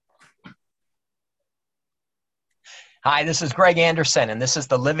Hi, this is Greg Anderson, and this is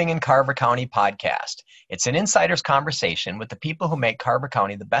the Living in Carver County podcast. It's an insider's conversation with the people who make Carver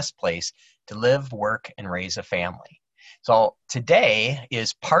County the best place to live, work, and raise a family. So today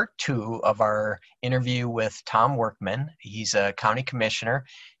is part 2 of our interview with Tom Workman. He's a county commissioner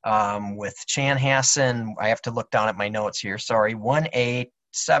with Chanhassen. I have to look down at my notes here. Sorry, 1A,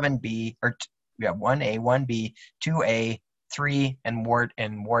 7B, 1A, 1B, 2A, 3, and Ward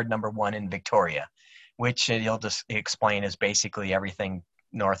number 1 in Victoria, which he'll just explain is basically everything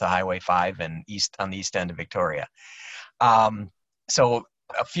north of Highway 5 and east on the east end of Victoria. So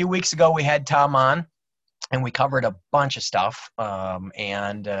a few weeks ago we had Tom on, and we covered a bunch of stuff.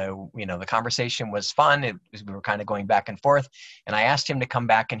 The conversation was fun. We were kind of going back and forth, and I asked him to come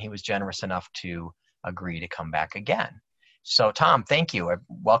back, and he was generous enough to agree to come back again. So Tom, thank you.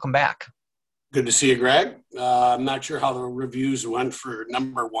 Welcome back. Good to see you, Greg. I'm not sure how the reviews went for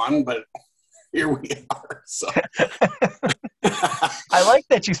number 1, but here we are. So. I like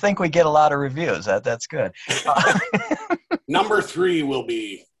that you think we get a lot of reviews. That's good. Number 3 will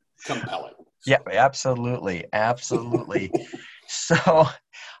be compelling. So. Yeah, absolutely. So,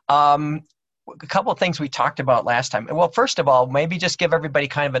 a couple of things we talked about last time. Well, first of all, maybe just give everybody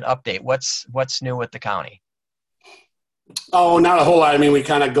kind of an update. What's new with the county? Oh, not a whole lot. I mean, we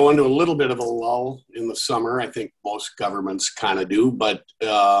kind of go into a little bit of a lull in the summer. I think most governments kind of do, but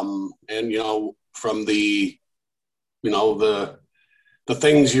from the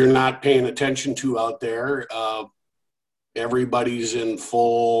things you're not paying attention to out there, everybody's in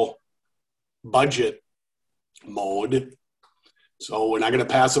full budget mode. So we're not going to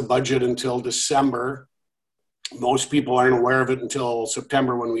pass a budget until December. Most people aren't aware of it until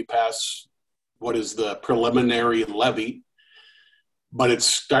September when we pass what is the preliminary levy, but it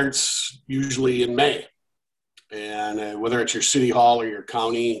starts usually in May. And whether it's your city hall or your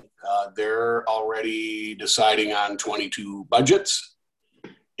county, they're already deciding on 22 budgets.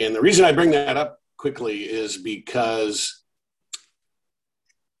 And the reason I bring that up quickly is because,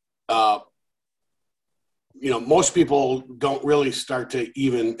 most people don't really start to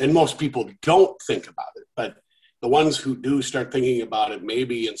and most people don't think about it, but the ones who do start thinking about it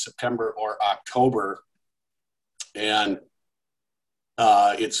maybe in September or October, and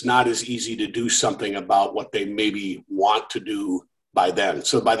it's not as easy to do something about what they maybe want to do by then.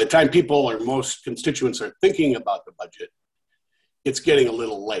 So by the time people or most constituents are thinking about the budget, it's getting a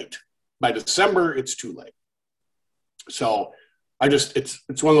little late. By December, it's too late. So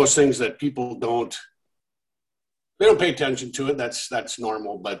it's one of those things that people don't pay attention to it. That's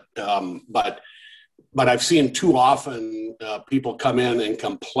normal, but I've seen too often people come in and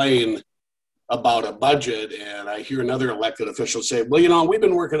complain about a budget, and I hear another elected official say, well, we've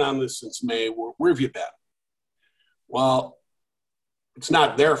been working on this since May. Where have you been? Well, it's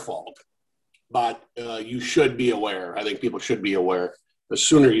not their fault, but you should be aware. I think people should be aware. The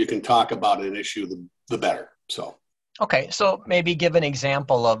sooner you can talk about an issue, the better. So. Okay, so maybe give an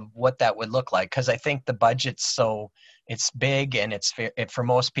example of what that would look like, because I think the budget's it's big, and for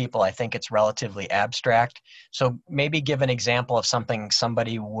most people, I think it's relatively abstract. So maybe give an example of something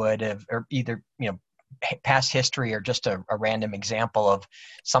somebody would have, or either past history or just a random example of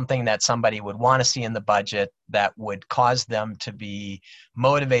something that somebody would want to see in the budget that would cause them to be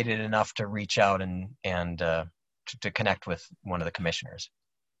motivated enough to reach out and to connect with one of the commissioners.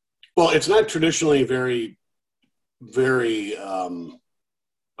 Well, it's not traditionally very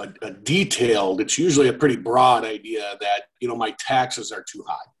detailed. It's usually a pretty broad idea that, my taxes are too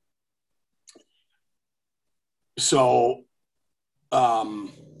high. So,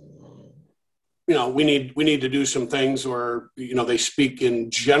 we need to do some things, or, they speak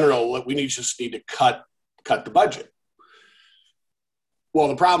in general that we just need to cut the budget. Well,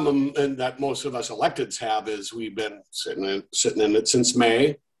 the problem that most of us electeds have is we've been sitting in it since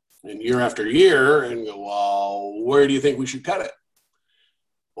May and year after year and go, well, where do you think we should cut it?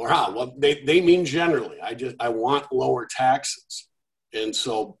 Or how? Well, they mean generally. I want lower taxes. And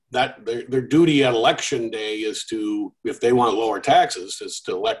so that their duty at election day is to, if they want lower taxes, is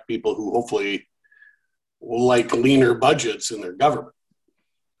to elect people who hopefully will like leaner budgets in their government.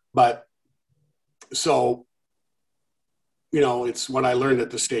 But so, it's what I learned at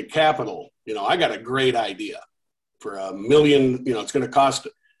the state capitol. I got a great idea for $1 million. It's going to cost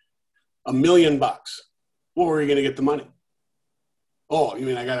 $1 million. Where are you going to get the money? Oh, you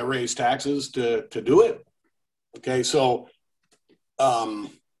mean I got to raise taxes to do it? Okay, so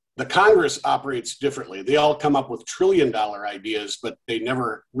the Congress operates differently. They all come up with trillion-dollar ideas, but they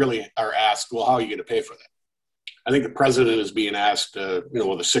never really are asked, well, how are you going to pay for that? I think the president is being asked, with a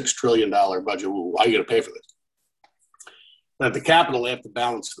 $6 trillion budget, well, how are you going to pay for this? But at the Capitol, they have to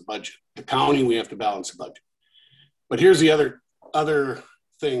balance the budget. The county, we have to balance the budget. But here's the other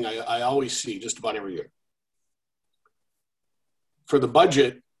thing I always see just about every year. For the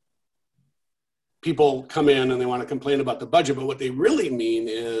budget, people come in and they want to complain about the budget, but what they really mean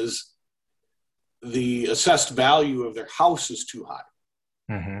is the assessed value of their house is too high.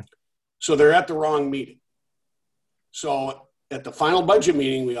 Mm-hmm. So they're at the wrong meeting. So at the final budget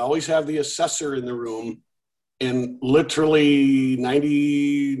meeting, we always have the assessor in the room, and literally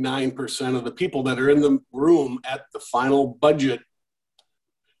 99% of the people that are in the room at the final budget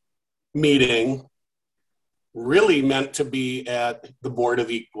meeting really meant to be at the Board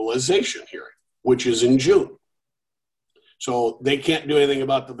of Equalization hearing, which is in June. So they can't do anything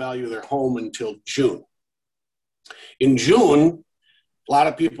about the value of their home until June. In June, a lot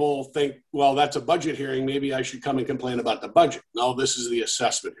of people think, well, that's a budget hearing. Maybe I should come and complain about the budget. No, this is the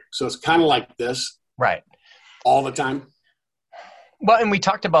assessment hearing. So it's kind of like this. Right. All the time. Well, and we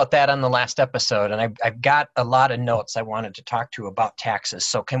talked about that on the last episode, and I've got a lot of notes I wanted to talk to about taxes.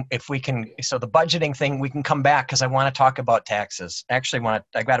 So the budgeting thing, we can come back because I want to talk about taxes. Actually,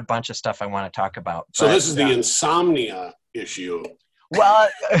 I've got a bunch of stuff I want to talk about. So this is the insomnia issue. Well,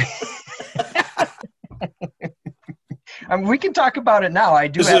 we can talk about it now.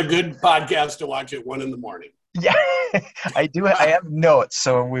 This is a good podcast to watch at 1 a.m. Yeah, I do. I have notes,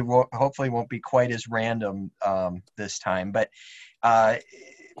 so we hopefully won't be quite as random this time. But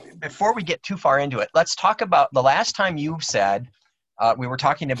before we get too far into it, let's talk about the last time you said we were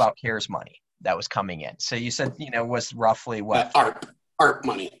talking about CARES money that was coming in. So you said, was roughly what? ARP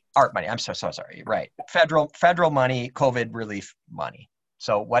money. ARP money. I'm so sorry. Right. Federal money, COVID relief money.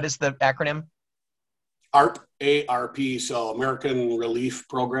 So what is the acronym? ARP, A-R-P, so American Relief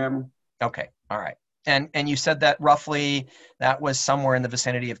Program. Okay. All right. And you said that roughly that was somewhere in the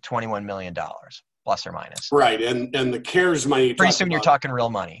vicinity of $21 million. Plus or minus. Right, and the CARES money. Pretty soon you're talking real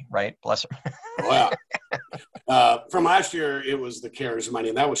money, right? Plus or Well, from last year, it was the CARES money,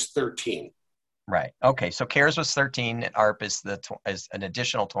 and that was 13. Right. Okay, so CARES was 13, and ARP is an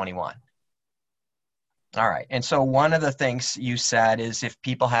additional 21. All right, and so one of the things you said is if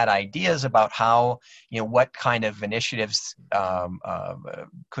people had ideas about how, what kind of initiatives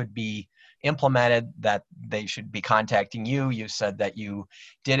could be implemented, that they should be contacting you. You said that you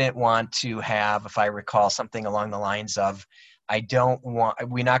didn't want to have, if I recall, something along the lines of,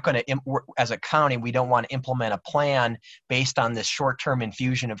 we're not going to, as a county, we don't want to implement a plan based on this short-term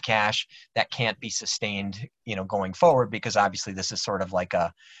infusion of cash that can't be sustained, going forward, because obviously this is sort of like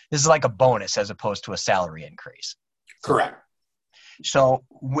a bonus as opposed to a salary increase. Correct. So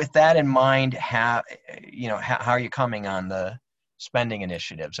with that in mind, how are you coming on the spending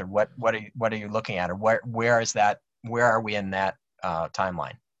initiatives, or what are you looking at, or where are we in that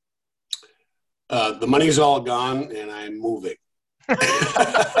timeline? The money's all gone and I'm moving.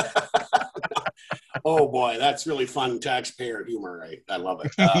 Oh boy, that's really fun taxpayer humor, right? I love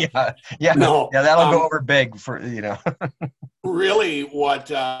it. That'll go over big for Really,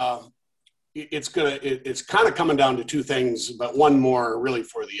 what it's kind of coming down to two things, but one more really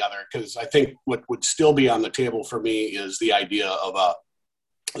for the other, because I think what would still be on the table for me is the idea of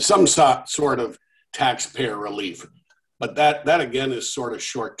some sort of taxpayer relief, but that again is sort of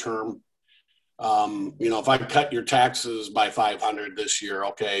short term. If I cut your taxes by $500 this year,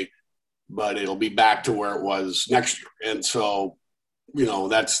 okay, but it'll be back to where it was next year, and so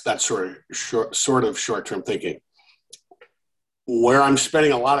that's sort of short term thinking. Where I'm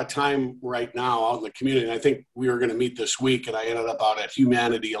spending a lot of time right now out in the community, and I think we were going to meet this week, and I ended up out at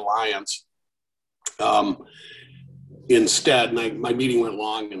Humanity Alliance instead, and my meeting went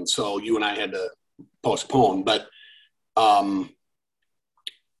long, and so you and I had to postpone. But,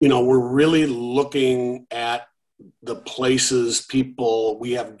 we're really looking at the places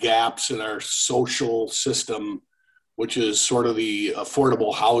we have gaps in our social system, which is sort of the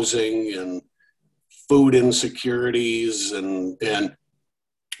affordable housing and food insecurities, and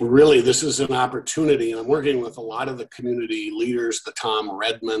really this is an opportunity. And I'm working with a lot of the community leaders, the Tom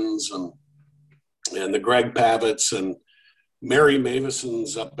Redmonds and the Greg Pavitz, and Mary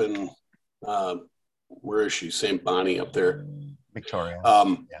Mavison's up in where is she? St. Bonnie up there, Victoria.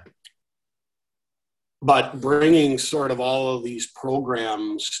 But bringing sort of all of these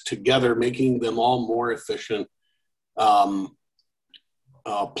programs together, making them all more efficient.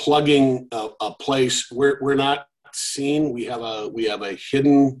 Plugging a place where we're not seen. We have a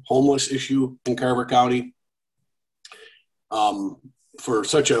hidden homeless issue in Carver County. For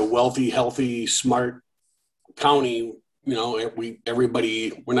such a wealthy, healthy, smart county, we're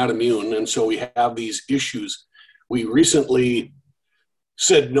not immune, and so we have these issues. We recently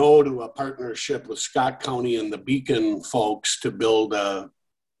said no to a partnership with Scott County and the Beacon folks to build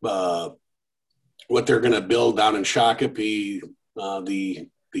what they're going to build down in Shakopee, the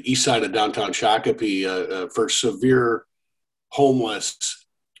east side of downtown Shakopee, for severe homeless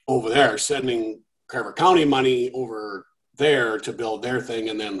over there, sending Carver County money over there to build their thing,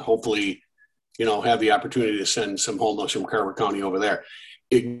 and then hopefully, have the opportunity to send some homeless from Carver County over there.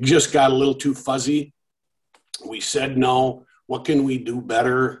 It just got a little too fuzzy. We said no. What can we do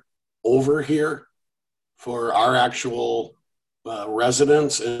better over here for our actual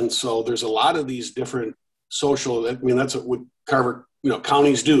residents? And so there's a lot of these different social, that's what Carver,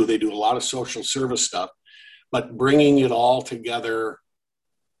 counties do. They do a lot of social service stuff, but bringing it all together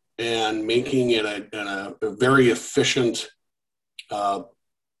and making it a very efficient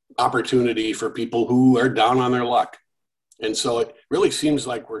opportunity for people who are down on their luck. And so it really seems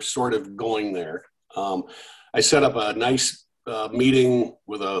like we're sort of going there. I set up a nice meeting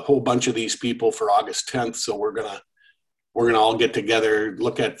with a whole bunch of these people for August 10th. So we're gonna all get together,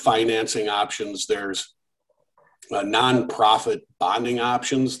 look at financing options. There's nonprofit bonding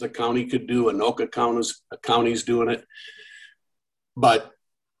options the county could do. Anoka County's doing it. But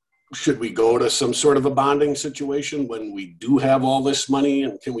should we go to some sort of a bonding situation when we do have all this money,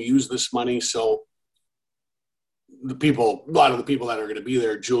 and can we use this money? So a lot of the people that are going to be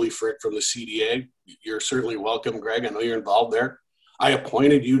there, Julie Frick from the CDA, you're certainly welcome, Greg. I know you're involved there. I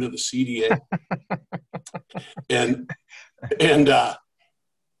appointed you to the CDA.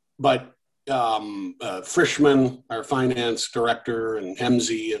 But Frischman, our finance director, and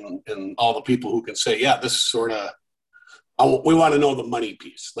Hemsey, and all the people who can say, yeah, this is sort of, we want to know the money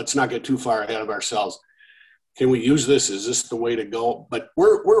piece. Let's not get too far ahead of ourselves. Can we use this? Is this the way to go? But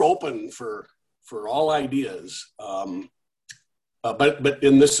we're open for all ideas. But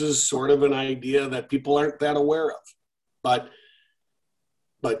this is sort of an idea that people aren't that aware of, but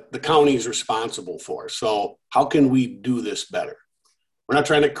the county is responsible for. So how can we do this better? We're not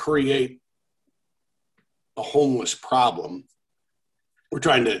trying to create a homeless problem. We're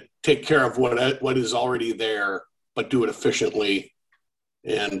trying to take care of what is already there, but do it efficiently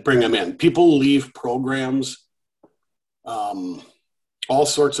and bring them in. People leave programs, all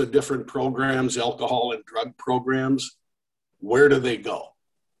sorts of different programs, alcohol and drug programs. Where do they go?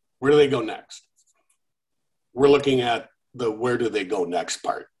 Where do they go next? We're looking at the where do they go next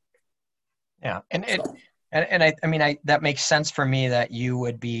part. Yeah, I that makes sense for me that you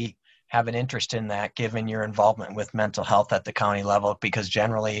would have an interest in that, given your involvement with mental health at the county level, because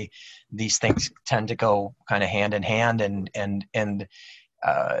generally these things tend to go kind of hand in hand, and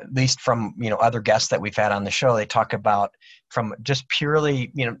at least from other guests that we've had on the show, they talk about from just purely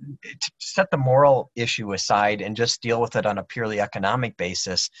to set the moral issue aside and just deal with it on a purely economic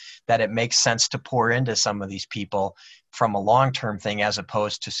basis, that it makes sense to pour into some of these people from a long-term thing, as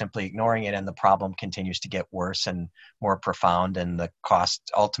opposed to simply ignoring it, and the problem continues to get worse and more profound, and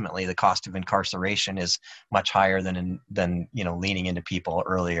ultimately the cost of incarceration is much higher than leaning into people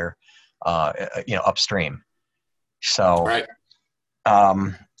earlier upstream. So right.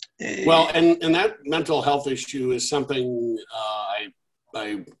 Well, and that mental health issue is something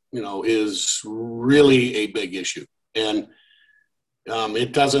I is really a big issue, and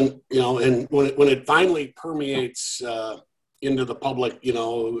it doesn't, and when it finally permeates into the public,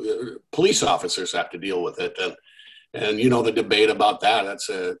 police officers have to deal with it, and the debate about that. That's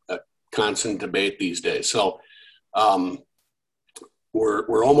a constant debate these days. So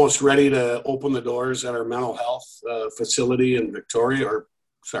we're almost ready to open the doors at our mental health facility in Victoria,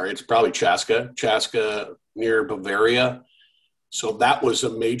 it's probably Chaska near Bavaria. So that was a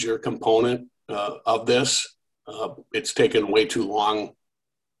major component of this. It's taken way too long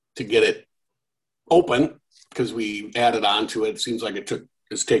to get it open because we added on to it. It seems like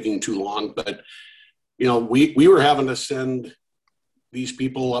it's taking too long, but we were having to send these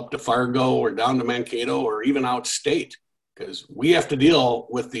people up to Fargo or down to Mankato or even out state, because we have to deal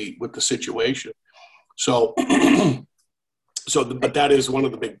with the situation. So, but that is one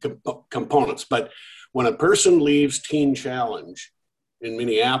of the big components. But when a person leaves Teen Challenge in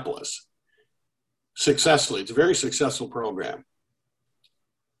Minneapolis successfully, it's a very successful program.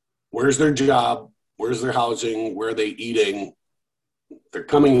 Where's their job? Where's their housing? Where are they eating? They're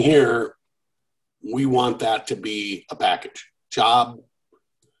coming here. We want that to be a package: job,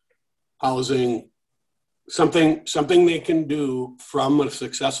 housing, something they can do from a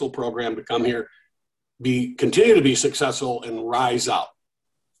successful program to come here, continue to be successful and rise out.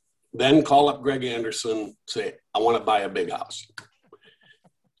 Then call up Greg Anderson, say, I want to buy a big house.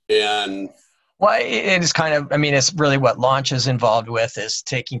 And well, it is kind of, it's really what Launch is involved with, is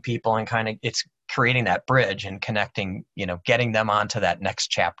taking people and it's creating that bridge and connecting, getting them onto that next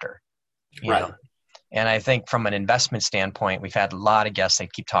chapter. Right. And I think from an investment standpoint, we've had a lot of guests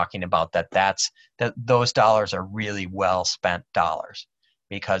that keep talking about that those dollars are really well spent dollars,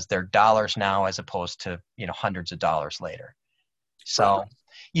 because they're dollars now as opposed to, hundreds of dollars later. So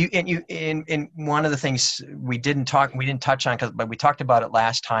in one of the things we didn't touch on, but we talked about it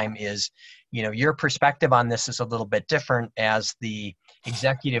last time, is, your perspective on this is a little bit different as the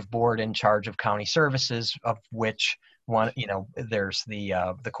executive board in charge of county services, of which one, there's the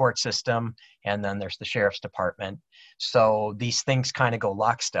court system, and then there's the sheriff's department. So these things kind of go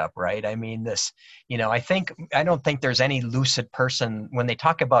lockstep, right? I mean, I don't think there's any lucid person when they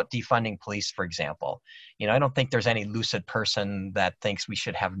talk about defunding police, for example. I don't think there's any lucid person that thinks we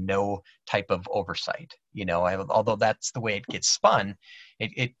should have no type of oversight. Although that's the way it gets spun,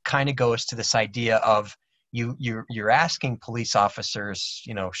 it kind of goes to this idea of you're asking police officers,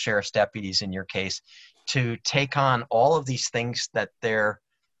 sheriff's deputies in your case, to take on all of these things that they're,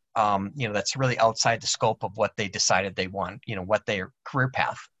 that's really outside the scope of what they decided they want, what their career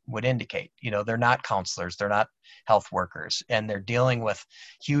path would indicate. They're not counselors, they're not health workers, and they're dealing with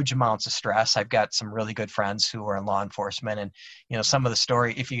huge amounts of stress. I've got some really good friends who are in law enforcement, and, some of the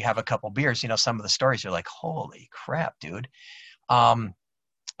story, if you have a couple beers, some of the stories are like, holy crap, dude.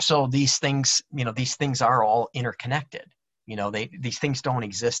 So these things are all interconnected. These things don't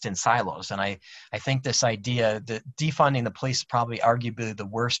exist in silos. And I think this idea that defunding the police is probably arguably the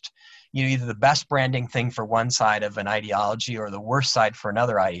worst, either the best branding thing for one side of an ideology or the worst side for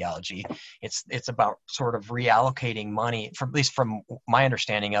another ideology. It's about sort of reallocating money, at least from my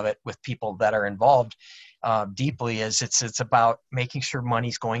understanding of it, with people that are involved deeply, is it's about making sure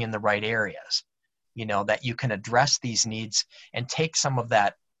money's going in the right areas, that you can address these needs and take some of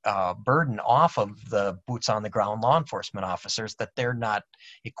that burden off of the boots on the ground law enforcement officers that they're not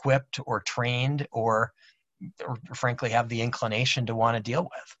equipped or trained or frankly have the inclination to want to deal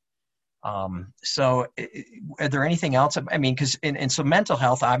with. So are there anything else? I mean, because so mental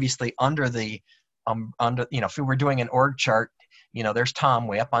health, obviously under if we were doing an org chart, there's Tom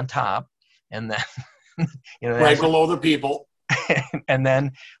way up on top, and then right below the people. And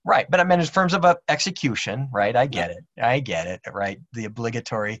then, right. But I mean, in terms of execution, right? I get it, right? The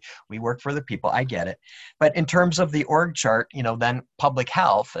obligatory, we work for the people. I get it. But in terms of the org chart, then public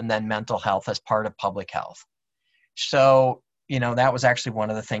health and then mental health as part of public health. So, that was actually one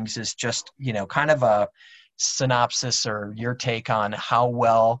of the things, is just, kind of a synopsis or your take on how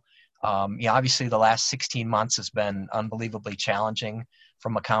well, obviously the last 16 months has been unbelievably challenging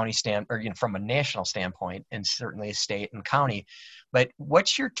from a county from a national standpoint, and certainly state and county. But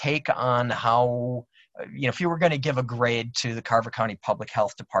what's your take on how, if you were going to give a grade to the Carver County Public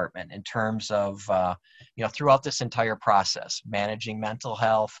Health Department in terms of, throughout this entire process, managing mental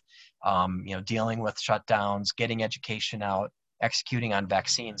health, dealing with shutdowns, getting education out, executing on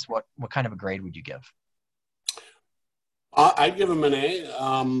vaccines, what kind of a grade would you give? I'd give them an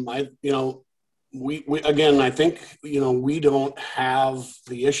A. We again, I think, we don't have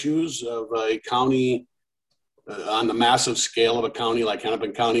the issues of a county on the massive scale of a county like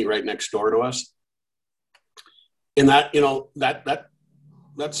Hennepin County right next door to us. And that,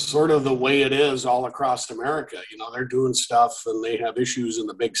 that's sort of the way it is all across America. They're doing stuff and they have issues in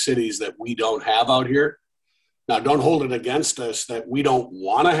the big cities that we don't have out here. Now, don't hold it against us that we don't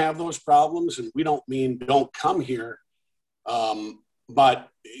want to have those problems, and we don't mean don't come here. But,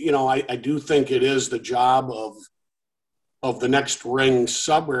 I do think it is the job of the next ring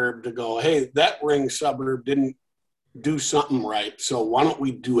suburb to go, hey, that ring suburb didn't do something right, so why don't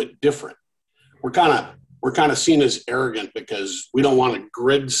we do it different? We're kind of seen as arrogant because we don't want a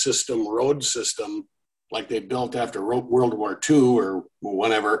grid system, road system like they built after World War II or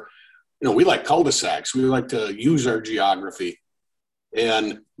whenever. We like cul-de-sacs. We like to use our geography.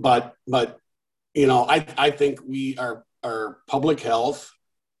 But I think our public health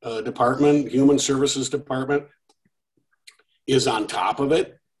department, human services department is on top of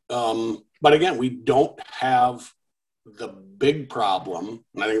it. But again, we don't have the big problem.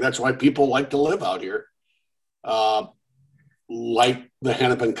 And I think that's why people like to live out here, like the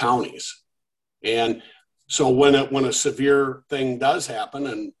Hennepin counties. And so when a severe thing does happen,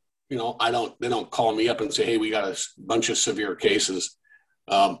 and they don't call me up and say, hey, we got a bunch of severe cases.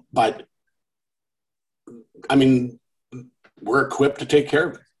 But I mean, we're equipped to take care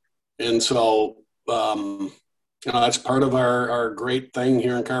of it. And so, that's part of our great thing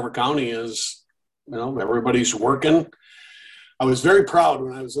here in Carver County is, everybody's working. I was very proud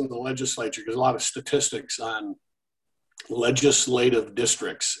when I was in the legislature, because a lot of statistics on legislative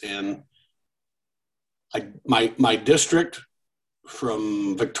districts, and my district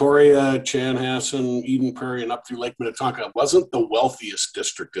from Victoria, Chanhassen, Eden Prairie, and up through Lake Minnetonka wasn't the wealthiest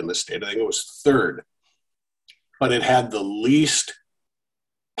district in the state. I think it was third. but it had the least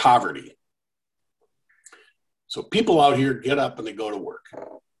poverty. So people out here get up and they go to work.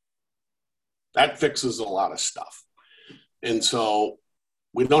 That fixes a lot of stuff. And so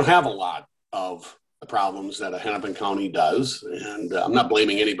we don't have a lot of the problems that a Hennepin County does. And I'm not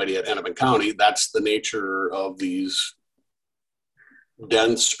blaming anybody at Hennepin County. That's the nature of these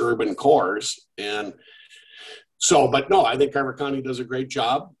dense urban cores. And so, but no, I think Carver County does a great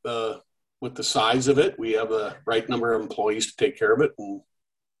job with the size of it. We have the right number of employees to take care of it, and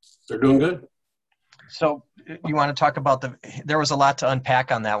they're doing good. So you want to talk about there was a lot to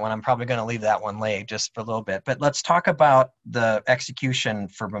unpack on that one. I'm probably going to leave that one late just for a little bit, but let's talk about the execution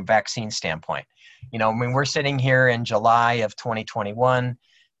from a vaccine standpoint. You know, I mean, we're sitting here in July of 2021,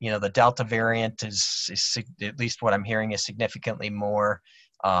 you know, the Delta variant is at least what I'm hearing is significantly more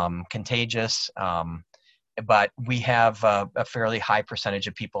contagious. But we have a fairly high percentage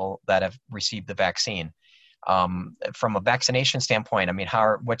of people that have received the vaccine. From a vaccination standpoint, I mean,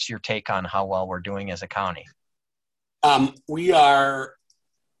 what's your take on how well we're doing as a county? We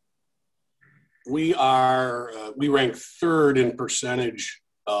rank third in percentage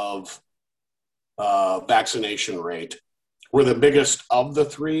of vaccination rate. We're the biggest of the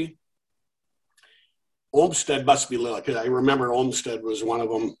three. Olmsted must be little, because I remember Olmsted was one of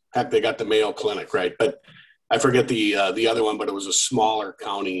them. Heck, they got the Mayo Clinic, right? But I forget the other one, but it was a smaller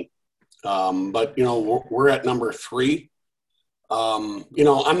county. But, you know, we're at number 3. You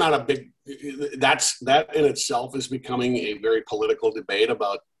know, I'm not a big, that in itself is becoming a very political debate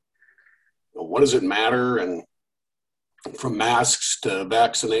about, you know, what does it matter? And from masks to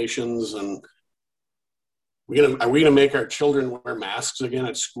vaccinations, and are we going to make our children wear masks again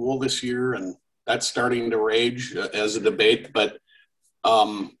at school this year? And that's starting to rage as a debate. But,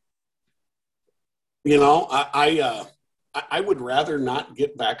 you know, I would rather not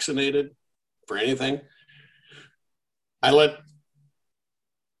get vaccinated for anything. I let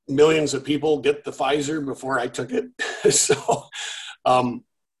millions of people get the Pfizer before I took it. So,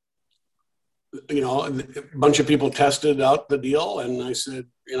 you know, a bunch of people tested out the deal, and I said,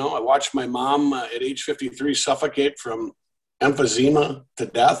 you know, I watched my mom at age 53 suffocate from emphysema to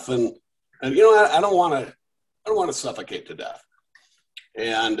death, and you know, I don't want to suffocate to death.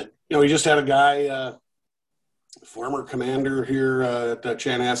 And you know, we just had a guy, former commander here at the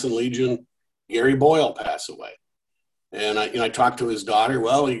Chanhassen Legion, Gary Boyle, pass away. And I talked to his daughter.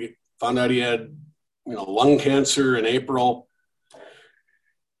 Well, he found out he had, you know, lung cancer in April.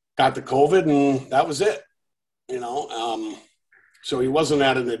 Got the COVID, and that was it. You know, so he wasn't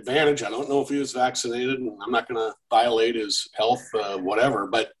at an advantage. I don't know if he was vaccinated, and I'm not going to violate his health, whatever.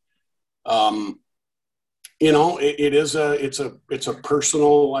 But you know, it's a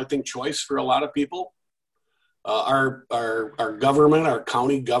personal, I think, choice for a lot of people. Our government, our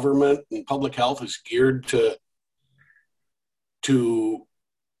county government, and public health is geared to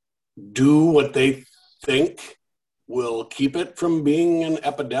do what they think will keep it from being an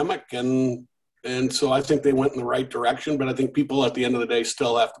epidemic, and so I think they went in the right direction. But I think people at the end of the day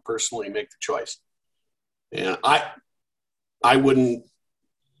still have to personally make the choice. And I wouldn't,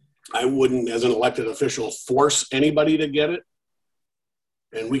 as an elected official, force anybody to get it.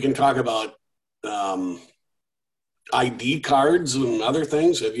 And we can talk about ID cards and other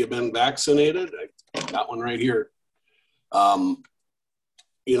things. Have you been vaccinated? I got one right here. You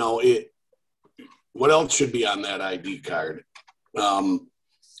know, what else should be on that ID card?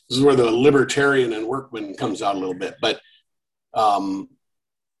 This is where the libertarian and workman comes out a little bit. But,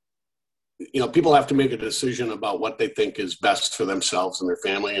 you know, people have to make a decision about what they think is best for themselves and their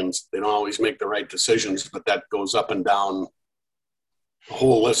family. And they don't always make the right decisions, but that goes up and down a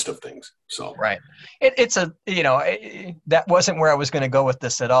whole list of things. So right, it's a, you know, that wasn't where I was going to go with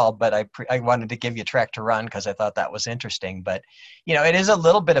this at all, but I wanted to give you track to run because I thought that was interesting. But you know, it is a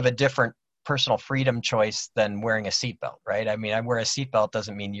little bit of a different personal freedom choice than wearing a seatbelt, right? I mean, I wear a seatbelt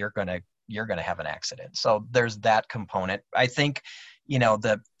doesn't mean you're gonna have an accident. So there's that component. I think, you know,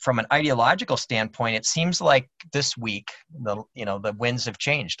 from an ideological standpoint, it seems like this week the winds have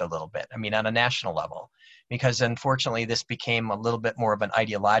changed a little bit. I mean, on a national level. Because unfortunately, this became a little bit more of an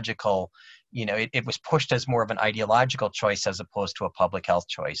ideological, you know, it was pushed as more of an ideological choice as opposed to a public health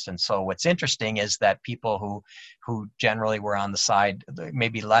choice. And so what's interesting is that people who generally were on the side,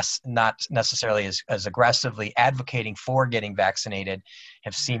 maybe less, not necessarily as aggressively advocating for getting vaccinated,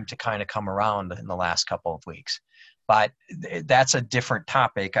 have seemed to kind of come around in the last couple of weeks. But that's a different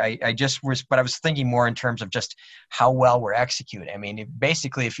topic. But I was thinking more in terms of just how well we're executing. I mean,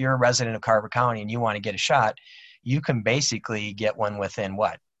 basically, if you're a resident of Carver County and you want to get a shot, you can basically get one within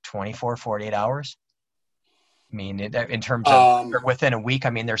 24, 48 hours? I mean, in terms of or within a week. I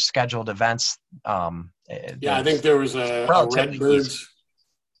mean, there's scheduled events, and Yeah, I think there was a relatively easy.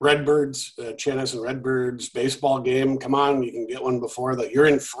 Redbirds, Cheneson Redbirds baseball game. Come on, you can get one before that. You're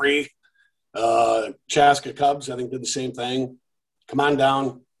in free. Chaska Cubs, I think, did the same thing. Come on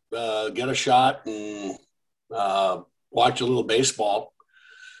down, get a shot, and watch a little baseball.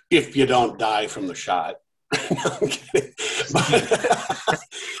 If you don't die from the shot. No, I'm kidding.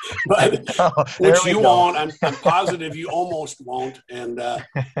 But Oh, which you won't. I'm positive you almost won't. And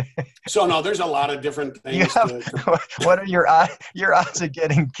so, no, there's a lot of different things. What are your odds? Your odds of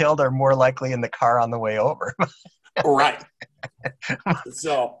getting killed are more likely in the car on the way over. Right.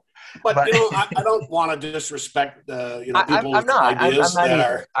 So, but I don't want to disrespect people's ideas that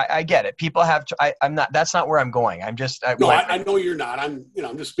are. I get it. People have. I'm not. That's not where I'm going. I'm just. I know you're not. I'm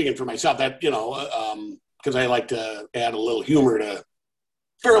just speaking for myself. That because I like to add a little humor to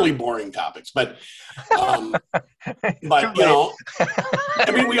fairly boring topics. But I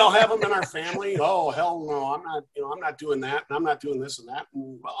mean, we all have them in our family. Oh hell no, I'm not. I'm not doing that, and I'm not doing this and that.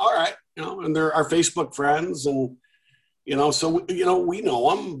 And, all right, and they're our Facebook friends and. So we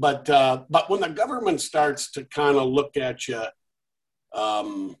know them, but when the government starts to kind of look at you,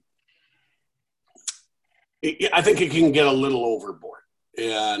 I think it can get a little overboard.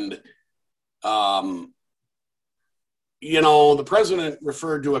 And the president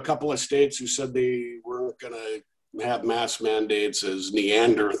referred to a couple of states who said they weren't going to have mass mandates as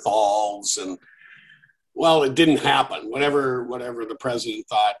Neanderthals, and well, it didn't happen. Whatever the president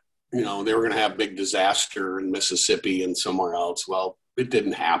thought. They were going to have big disaster in Mississippi and somewhere else. Well, it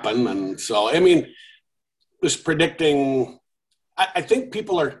didn't happen. And so, I mean, was predicting, I think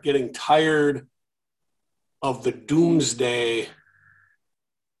people are getting tired of the doomsday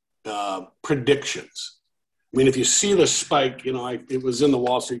predictions. I mean, if you see the spike, it was in the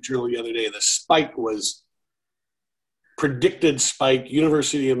Wall Street Journal the other day, the spike was predicted spike,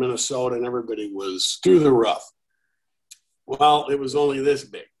 University of Minnesota, and everybody was through the roof. Well, it was only this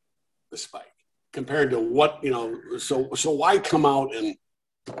big. The spike compared to what so why come out and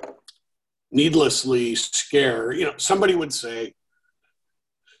needlessly scare somebody would say,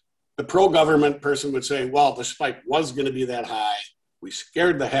 the pro-government person would say, well, the spike was going to be that high, we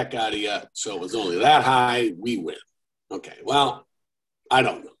scared the heck out of you, so it was only that high, we win. Okay, well, I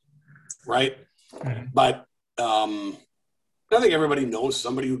don't know, right? Mm-hmm. But I think everybody knows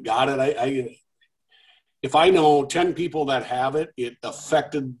somebody who got it. If I know 10 people that have it, it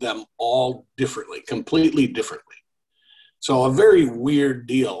affected them all differently, completely differently. So a very weird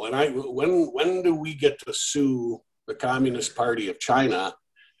deal. And when do we get to sue the Communist Party of China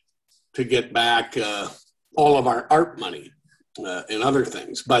to get back all of our art money and other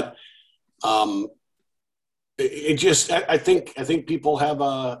things? But I think people have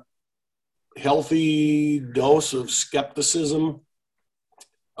a healthy dose of skepticism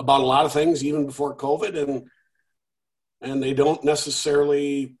about a lot of things, even before COVID, and they don't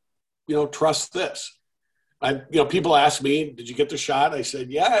necessarily, trust this. People ask me, did you get the shot? I said,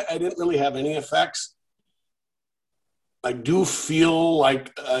 yeah, I didn't really have any effects. I do feel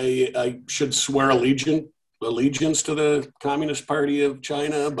like I should swear allegiance to the Communist Party of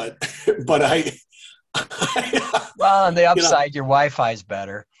China, but I well, on the upside, your Wi-Fi is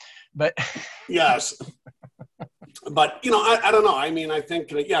better, but yes. But, I don't know. I mean, I think,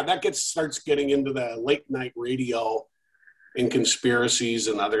 that starts getting into the late night radio and conspiracies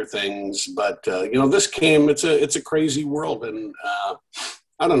and other things. But, it's a crazy world. And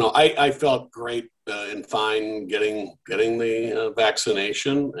I don't know. I felt great and fine getting the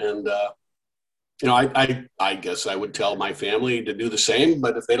vaccination. And, I guess I would tell my family to do the same.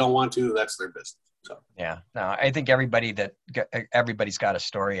 But if they don't want to, that's their business. So. Yeah, no, I think everybody's got a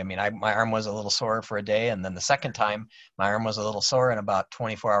story. I mean, my arm was a little sore for a day, and then the second time my arm was a little sore, and about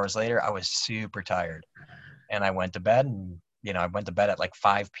 24 hours later, I was super tired, and I went to bed, and I went to bed at like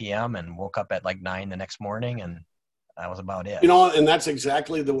 5 p.m. and woke up at like 9 the next morning, and that was about it. And that's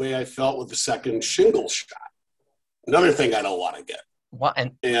exactly the way I felt with the second shingles shot. Another thing I don't want to get. Well,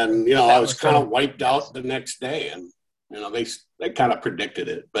 and I was kind of wiped out the next day, and they kind of predicted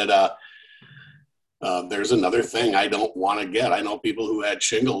it, but. There's another thing I don't want to get. I know people who had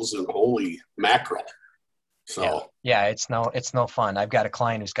shingles, and holy mackerel. So yeah, it's no fun. I've got a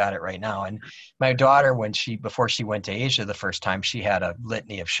client who's got it right now, and my daughter, before she went to Asia the first time, she had a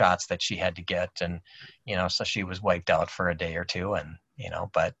litany of shots that she had to get, and so she was wiped out for a day or two, and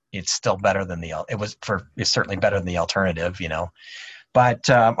but it's still better than it's certainly better than the alternative, But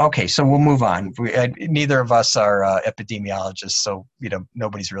okay, so we'll move on. Neither of us are epidemiologists, so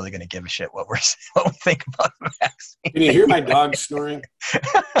nobody's really going to give a shit what we think about the vaccine. Can you hear my dog snoring?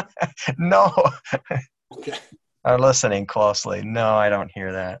 No. Okay. I'm listening closely. No, I don't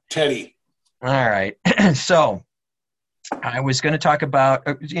hear that. Teddy. All right. So I was going to talk about,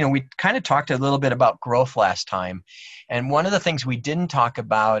 we kind of talked a little bit about growth last time. And one of the things we didn't talk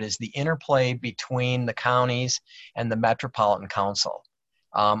about is the interplay between the counties and the Metropolitan Council.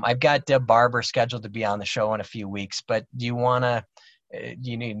 I've got Deb Barber scheduled to be on the show in a few weeks, but do you want to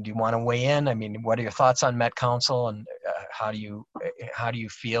weigh in? I mean, what are your thoughts on Met Council, and how do you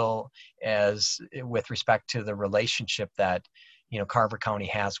feel as with respect to the relationship that Carver County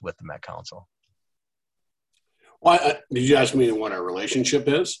has with the Met Council? Well, did you ask me what our relationship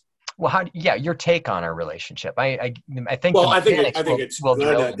is? Well, your take on our relationship. I think. Well, I think it's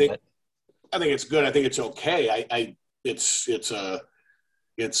good. I think it's good. I think it's okay.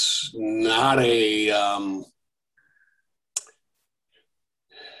 It's not a.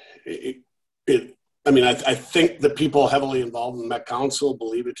 I think the people heavily involved in the Met Council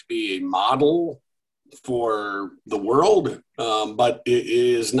believe it to be a model for the world, but it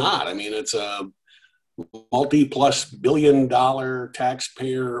is not. I mean, it's a multi-plus billion-dollar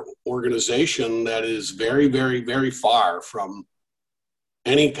taxpayer organization that is very, very, very far from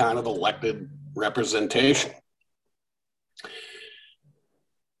any kind of elected representation.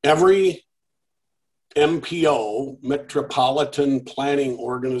 Every MPO, Metropolitan Planning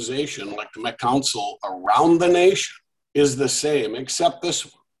Organization, like the Met Council around the nation, is the same, except this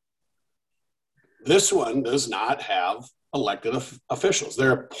one. This one does not have elected officials.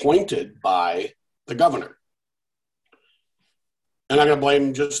 They're appointed by the governor. And I'm going to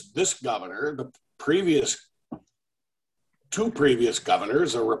blame just this governor. The two previous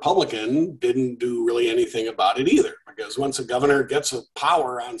governors, a Republican, didn't do really anything about it either, because once a governor gets a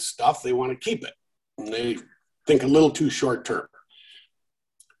power on stuff, they want to keep it. And they think a little too short term.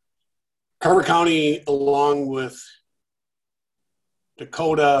 Carver County, along with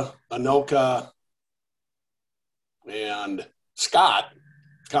Dakota, Anoka, and Scott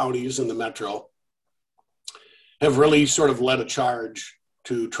counties in the metro, have really sort of led a charge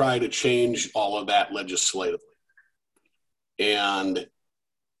to try to change all of that legislatively. And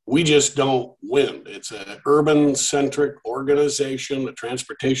we just don't win. It's an urban-centric organization. The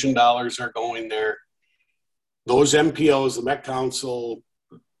transportation dollars are going there. Those MPOs, the Met Council,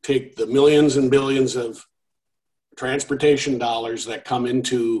 take the millions and billions of transportation dollars that come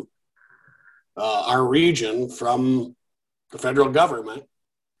into our region from the federal government,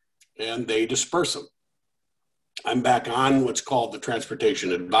 and they disperse them. I'm back on what's called the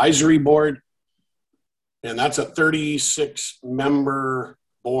Transportation Advisory Board, and that's a 36-member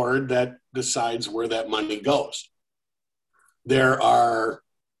board that decides where that money goes. There are,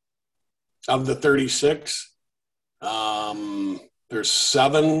 of the 36, there's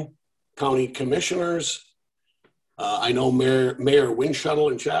 7 county commissioners. I know Mayor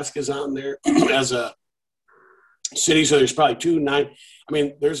Windshuttle in Chaska is on there as a city, so there's probably 2, 9. I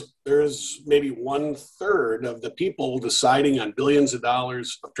mean, there's maybe 1/3 of the people deciding on billions of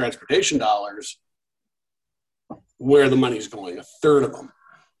dollars of transportation dollars where the money's going. 1/3 of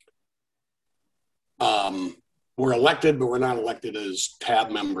them. We're elected, but we're not elected as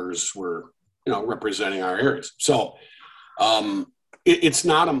tab members. We're representing our areas. So it's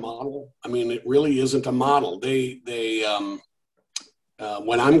not a model. I mean, it really isn't a model. When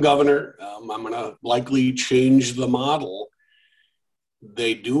I'm governor, I'm going to likely change the model.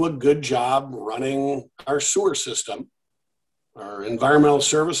 They do a good job running our sewer system. Our environmental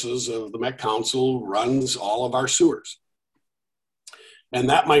services of the Met Council runs all of our sewers. And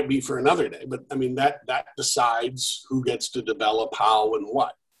that might be for another day, but I mean, that decides who gets to develop how and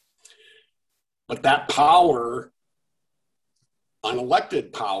what. But that power,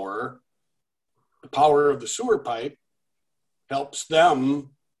 unelected power, the power of the sewer pipe, helps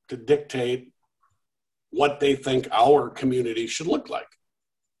them to dictate what they think our community should look like.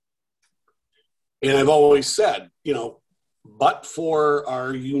 And I've always said, but for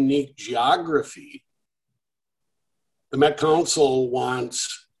our unique geography, the Met Council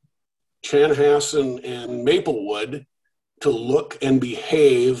wants Chanhassen and Maplewood to look and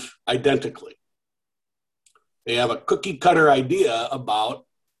behave identically. They have a cookie cutter idea about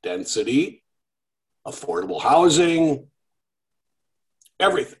density, affordable housing,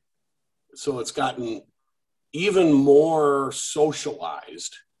 everything. So it's gotten even more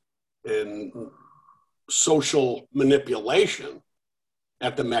socialized and social manipulation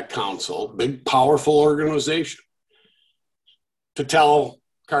at the Met Council, big, powerful organization, to tell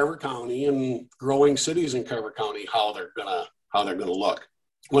Carver County and growing cities in Carver County how they're gonna look.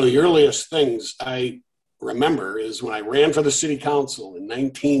 One of the earliest things I remember is when I ran for the city council in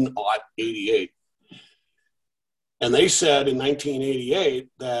 1988. And they said in 1988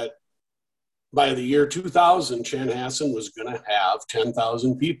 that by the year 2000, Chanhassen was going to have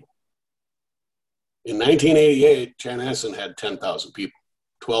 10,000 people. In 1988, Chanhassen had 10,000 people,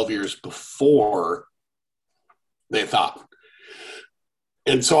 12 years before they thought.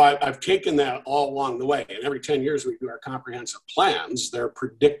 And so I've taken that all along the way. And every 10 years we do our comprehensive plans, they're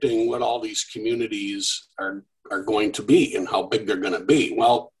predicting what all these communities are going to be and how big they're going to be.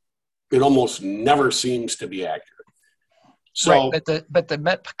 Well, it almost never seems to be accurate. So, right, but the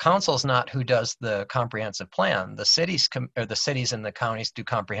Met Council is not who does the comprehensive plan. The cities or the cities and the counties do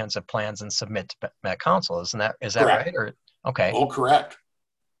comprehensive plans and submit to Met Council. Is that correct. right? Or okay? Oh, correct.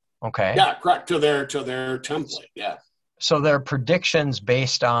 Okay. Yeah, correct, to their template. Yeah. So their predictions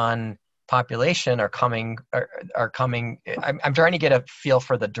based on population are coming. I'm trying to get a feel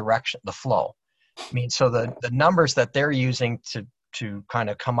for the direction, the flow. I mean, so the numbers that they're using to kind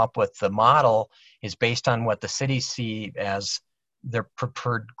of come up with the model is based on what the cities see as their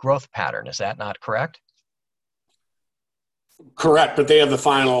preferred growth pattern. Is that not correct? Correct, but they have the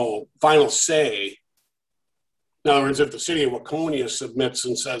final say. In other words, if the city of Waconia submits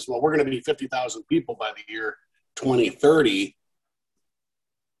and says, well, we're going to be 50,000 people by the year 2030,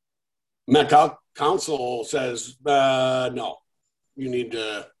 Met Council says, no, you need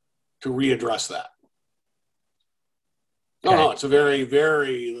to readdress that. Okay. No, it's a very,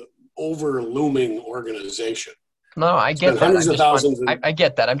 very over-looming organization. No, I get that. Hundreds of thousands. I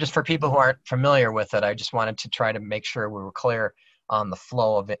get that. I'm just, for people who aren't familiar with it, I just wanted to try to make sure we were clear on the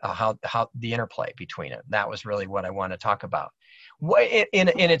flow of it, how the interplay between it. That was really what I want to talk about. In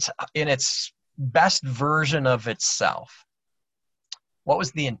its best version of itself, what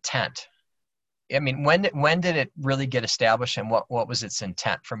was the intent? I mean, when did it really get established, and what was its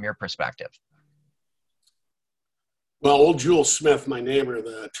intent from your perspective? Well, old Jules Smith, my neighbor,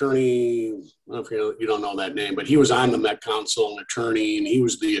 the attorney, I don't know if you don't know that name, but he was on the Met Council, an attorney, and he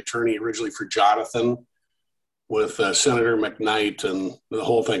was the attorney originally for Jonathan with Senator McKnight and the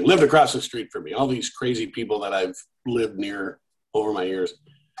whole thing. Lived across the street from me. All these crazy people that I've lived near over my years.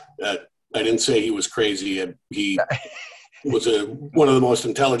 I didn't say he was crazy. He was one of the most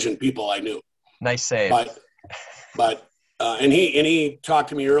intelligent people I knew. Nice save. But and he talked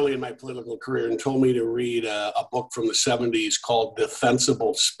to me early in my political career and told me to read a book from the 70s called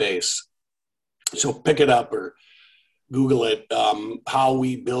Defensible Space. So pick it up or Google it, how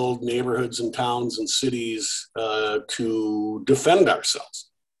we build neighborhoods and towns and cities to defend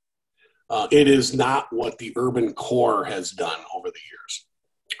ourselves. It is not what the urban core has done over the years.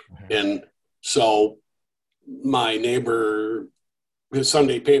 Mm-hmm. And so my neighbor, his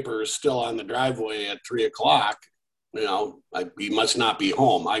Sunday paper is still on the driveway at 3:00. You know, he must not be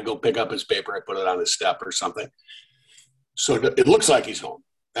home. I go pick up his paper, I put it on his step or something. So it looks like he's home,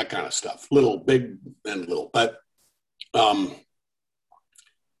 that kind of stuff. Little, big, and little. But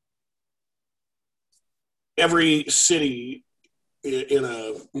every city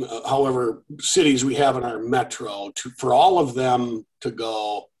however cities we have in our metro, for all of them to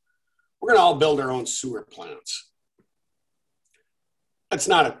go, we're going to all build our own sewer plants. That's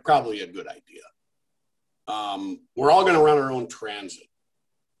not probably a good idea. We're all going to run our own transit.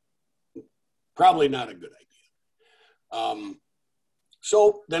 Probably not a good idea.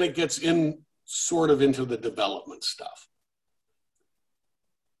 So then it gets into the development stuff.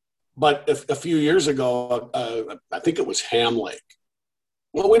 But a few years ago, I think it was Ham Lake.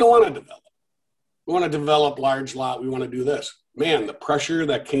 Well, we don't want to develop. We want to develop large lot. We want to do this. Man, the pressure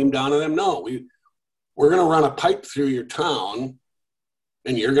that came down on them. No, we're going to run a pipe through your town,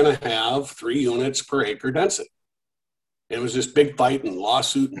 and you're going to have 3 units per acre density. And it was this big fight and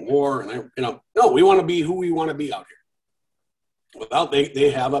lawsuit and war. And, no, we want to be who we want to be out here. Well,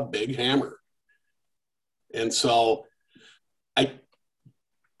 they have a big hammer. And so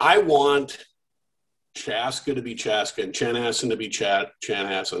I want Chaska to be Chaska and Chanhassen to be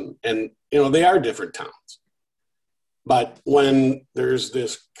Chanhassen. And, they are different towns. But when there's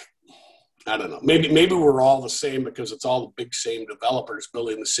this, I don't know, maybe we're all the same because it's all the big same developers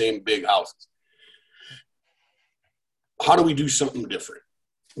building the same big houses. How do we do something different?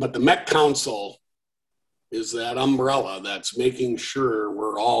 But the Met Council is that umbrella that's making sure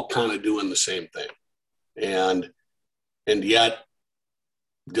we're all kind of doing the same thing. And yet,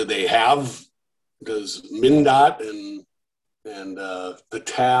 does MnDOT and the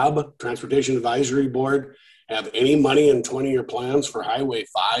TAB, Transportation Advisory Board, have any money in 20-year plans for Highway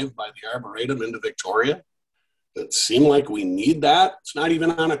 5 by the Arboretum into Victoria? It seemed like we need that. It's not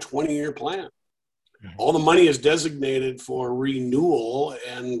even on a 20-year plan. Mm-hmm. All the money is designated for renewal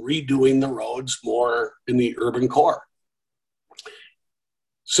and redoing the roads more in the urban core.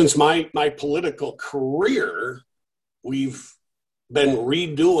 Since my political career, we've been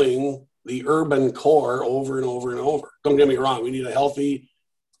redoing the urban core over and over and over. Don't get me wrong, we need a healthy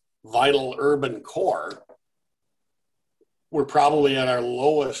vital urban core, we're probably at our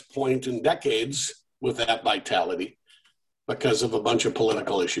lowest point in decades with that vitality because of a bunch of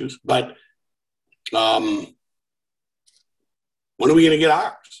political issues. But when are we going to get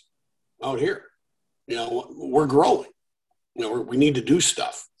ours out here? We're growing. We need to do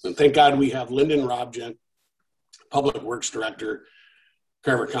stuff. And thank God we have Lyndon Robgent, Public Works Director,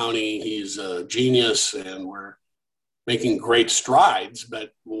 Carver County. He's a genius, and we're making great strides.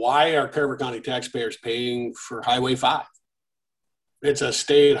 But why are Carver County taxpayers paying for Highway 5? It's a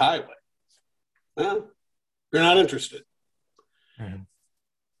state highway. Well, they're not interested. Mm-hmm.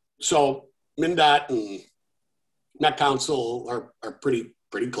 So MnDOT and Met Council are pretty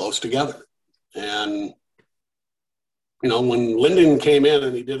close together. And when Lyndon came in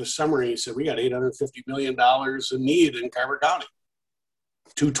and he did a summary, he said, we got $850 million in need in Carver County.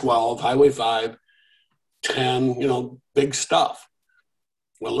 212, Highway 5, 10, big stuff.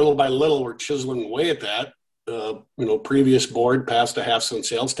 Well, little by little, we're chiseling away at that. Previous board passed a half-cent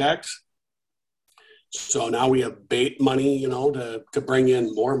sales tax. So now we have bait money, to bring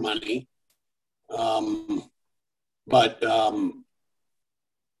in more money. But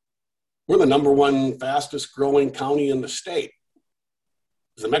we're the number one fastest growing county in the state.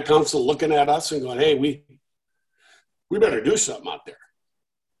 Is the Met Council looking at us and going, hey, we better do something out there?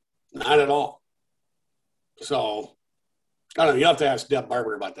 Not at all. So I don't know. You have to ask Deb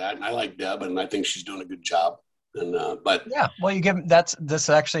Barber about that, and I like Deb, and I think she's doing a good job. And but yeah, well, this is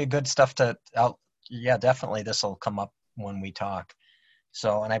actually good stuff to out. Yeah, definitely, this will come up when we talk.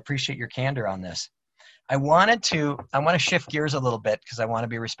 So, and I appreciate your candor on this. I want to shift gears a little bit because I want to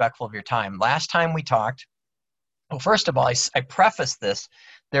be respectful of your time. Last time we talked, well, first of all, I preface this.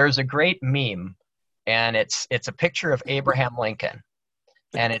 There's a great meme, and it's a picture of Abraham Lincoln,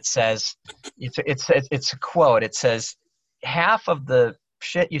 and it says, it's a quote. It says, half of the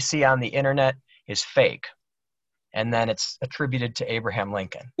shit you see on the internet is fake. And then it's attributed to Abraham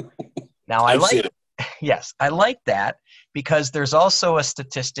Lincoln. Now, I like that because there's also a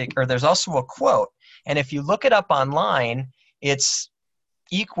statistic, or there's also a quote. And if you look it up online, it's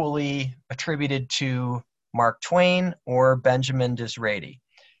equally attributed to Mark Twain or Benjamin Disraeli,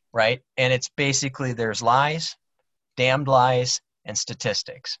 right? And it's basically there's lies, damned lies, and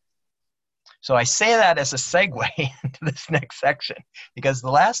statistics. So I say that as a segue into this next section, because the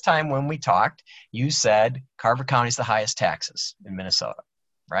last time when we talked, you said Carver County is the highest taxes in Minnesota,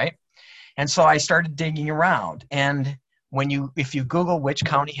 right? And so I started digging around, and if you Google which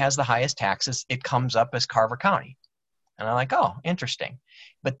county has the highest taxes, it comes up as Carver County. And I'm like, oh, interesting.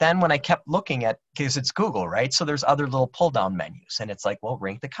 But then when I kept looking at, because it's Google, right? So there's other little pull down menus, and it's like, well,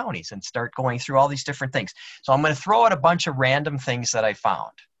 rank the counties and start going through all these different things. So I'm going to throw out a bunch of random things that I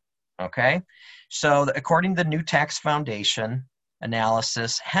found. Okay, so according to the New Tax Foundation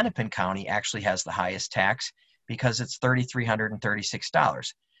analysis, Hennepin County actually has the highest tax because it's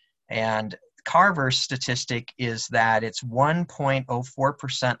 $3,336. And Carver's statistic is that it's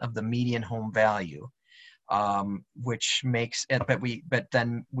 1.04% of the median home value, which makes it, but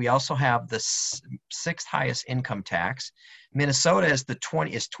then we also have the sixth highest income tax. Minnesota is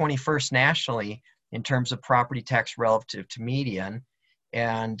 21st nationally in terms of property tax relative to median.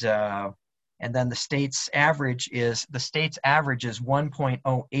 And then the state's average is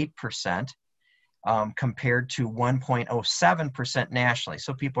 1.08%, compared to 1.07% nationally.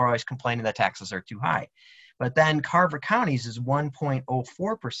 So people are always complaining that taxes are too high. But then Carver County's is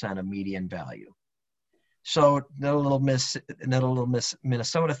 1.04% of median value. So the little miss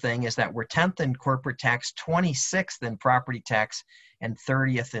Minnesota thing is that we're 10th in corporate tax, 26th in property tax, and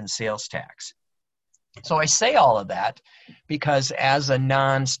 30th in sales tax. So I say all of that because as a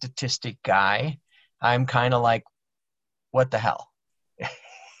non-statistic guy, I'm kind of like, what the hell?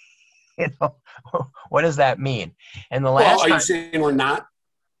 What does that mean? And the last you saying we're not?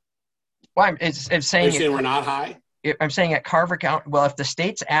 Well, it's saying, we're not high? I'm saying at Carver County, well, if the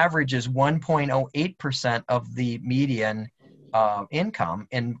state's average is 1.08% of the median income,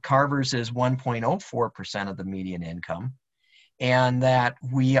 and Carver's is 1.04% of the median income, and that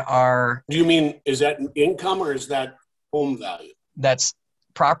we are... Do you mean, is that income or is that home value? That's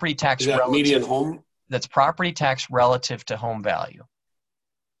property tax. Is that median home? That's property tax relative to home value.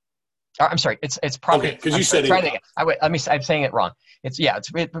 I'm sorry, it's property. Okay, because you said income. I'm saying it wrong. It's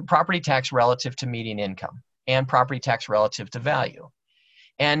property tax relative to median income and property tax relative to value.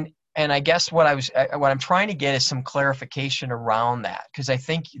 And I guess what I'm trying to get is some clarification around that, because I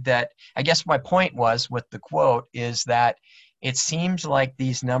guess my point was with the quote is that it seems like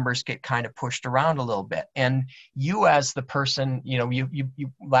these numbers get kind of pushed around a little bit. And you, as the person, you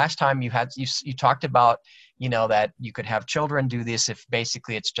last time you talked about, that you could have children do this if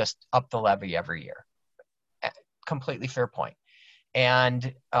basically it's just up the levy every year. Completely fair point.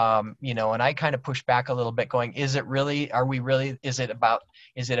 And, and I kind of push back a little bit going, is it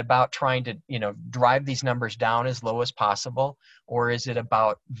about trying to, drive these numbers down as low as possible, or is it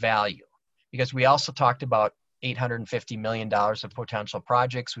about value? Because we also talked about $850 million of potential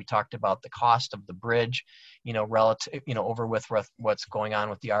projects. We talked about the cost of the bridge, relative, over with what's going on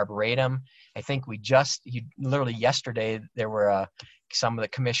with the Arboretum. I think literally yesterday, there were some of the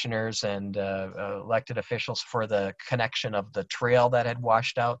commissioners and elected officials for the connection of the trail that had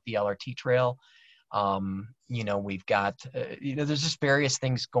washed out, the LRT trail. We've got, there's just various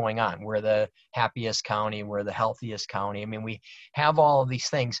things going on. We're the happiest county, we're the healthiest county. I mean, we have all of these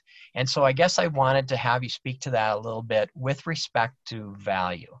things. And so I guess I wanted to have you speak to that a little bit with respect to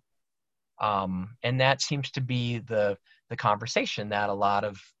value. And that seems to be the conversation that a lot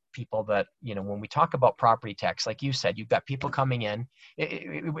of people that, when we talk about property tax, like you said, you've got people coming in.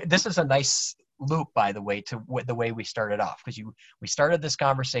 This is a nice loop, by the way, to the way we started off, because we started this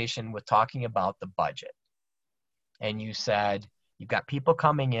conversation with talking about the budget. And you said you've got people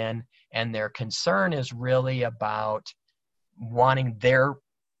coming in and their concern is really about wanting their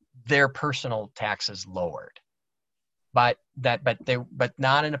personal taxes lowered, but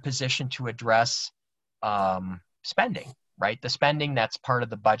not in a position to address spending. Right? The spending, that's part of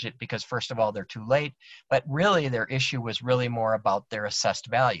the budget because, first of all, they're too late, but really their issue was really more about their assessed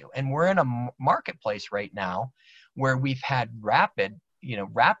value. And we're in a marketplace right now where we've had rapid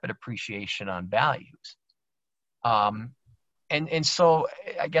appreciation on values. And so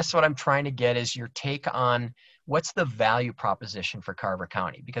I guess what I'm trying to get is your take on what's the value proposition for Carver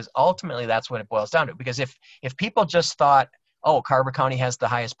County? Because ultimately that's what it boils down to. Because if people just thought, oh, Carver County has the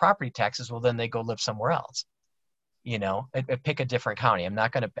highest property taxes, well, then they go live somewhere else. Pick a different county.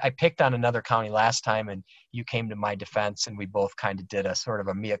 I picked on another county last time and you came to my defense and we both kind of did a sort of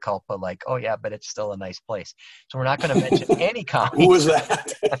a mea culpa, like, oh yeah, but it's still a nice place. So we're not going to mention any county. Who was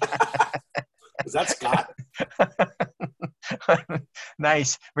that? Was that Scott?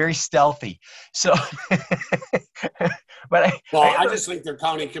 Nice. Very stealthy. So, but I just think their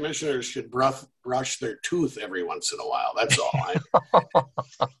county commissioners should brush their tooth every once in a while. That's all.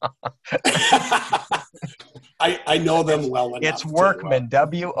 I know them well enough. It's Workman,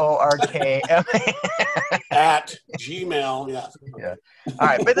 WORKM. At Gmail, yeah. Yeah. All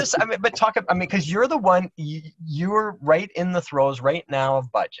right, but because you're the one, you're right in the throes right now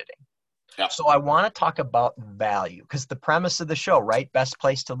of budgeting. Yeah. So I want to talk about value, because the premise of the show, right? Best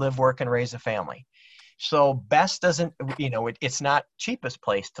place to live, work, and raise a family. So best doesn't, it's not cheapest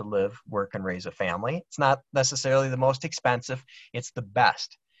place to live, work, and raise a family. It's not necessarily the most expensive. It's the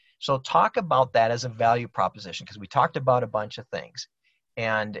best. So talk about that as a value proposition, because we talked about a bunch of things.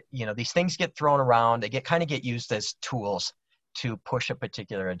 And, these things get thrown around. They get used as tools to push a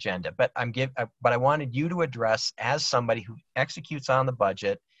particular agenda. But I wanted you to address, as somebody who executes on the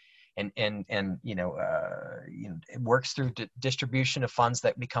budget and works through distribution of funds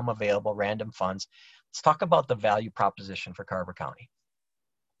that become available, random funds. Let's talk about the value proposition for Carver County.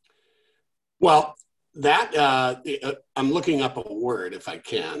 Well, that I'm looking up a word if I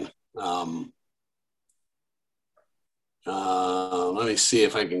can. Let me see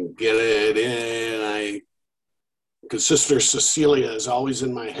if I can get it in. Because Sister Cecilia is always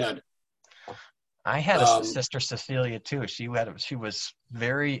in my head. I had a Sister Cecilia too. She was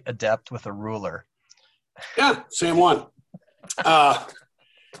very adept with a ruler. Yeah, same one.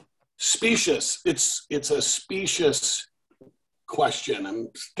 Specious. It's a specious question. I'm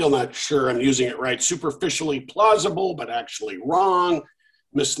still not sure I'm using it right. Superficially plausible, but actually wrong.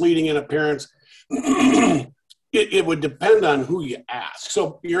 Misleading in appearance. It would depend on who you ask.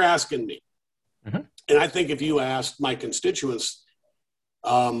 So you're asking me. Mm-hmm. And I think if you asked my constituents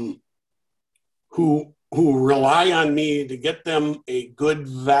who rely on me to get them a good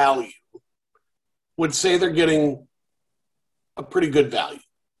value, would say they're getting a pretty good value.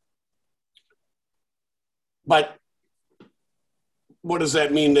 But what does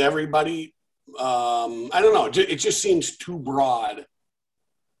that mean to everybody? I don't know. It just seems too broad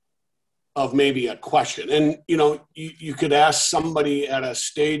of maybe a question. And, you could ask somebody at a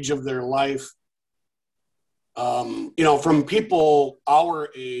stage of their life, from people our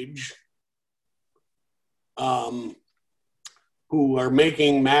age, who are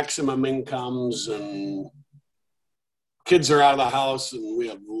making maximum incomes and kids are out of the house and we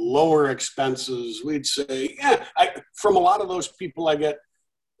have lower expenses, we'd say, from a lot of those people I'm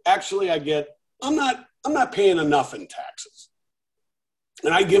not paying enough in taxes.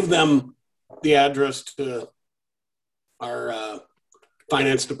 And I give them the address to our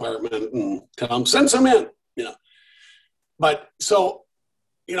finance department and tell them, send some in, you know. But so,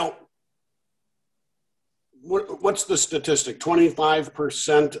 you know, what's the statistic?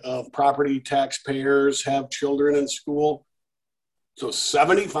 25% of property taxpayers have children in school. So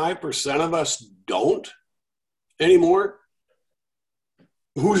 75% of us don't anymore.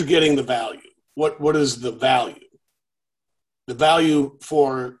 Who's getting the value? What is the value? The value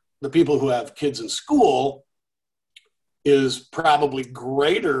for the people who have kids in school is probably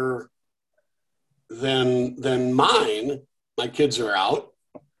greater than mine. My kids are out.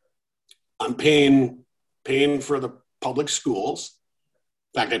 I'm paying for the public schools.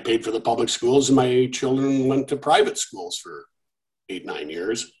 In fact, I paid for the public schools, and my children went to private schools for 8-9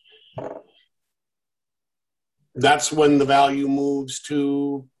 years. That's when the value moves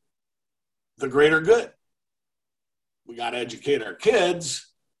to the greater good. We got to educate our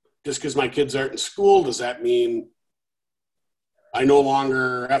kids. Just because my kids aren't in school, does that mean I no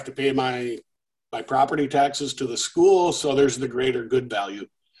longer have to pay my property taxes to the school? So there's the greater good value.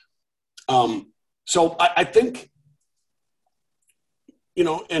 So I think, you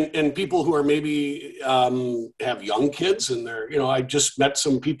know, and people who are maybe have young kids and they're, you know, I just met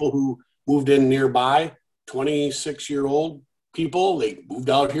some people who moved in nearby, 26-year-old people. They moved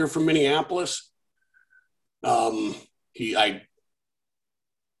out here from Minneapolis.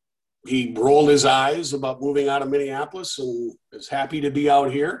 He rolled his eyes about moving out of Minneapolis and is happy to be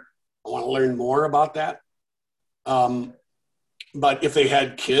out here. I want to learn more about that. But if they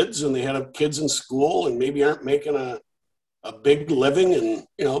had kids and they had kids in school and maybe aren't making a big living, and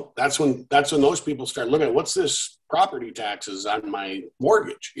you know, that's when those people start looking at what's this property taxes on my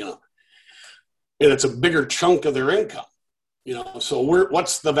mortgage, you know, and it's a bigger chunk of their income, you know. So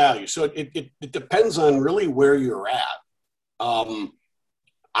what's the value? So it depends on really where you're at.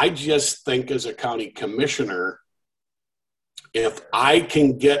 I just think as a county commissioner, if I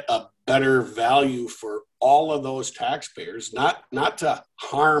can get a better value for all of those taxpayers, not to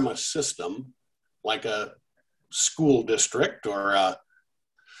harm a system like a school district or a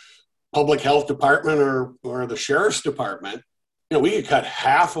public health department or the sheriff's department, you know, we could cut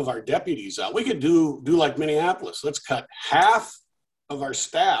half of our deputies out. We could do like Minneapolis. Let's cut half of our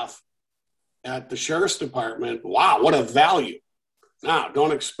staff at the sheriff's department. Wow, what a value. Now,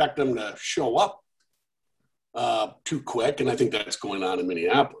 don't expect them to show up too quick, and I think that's going on in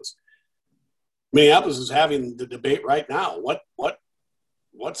Minneapolis. Minneapolis is having the debate right now.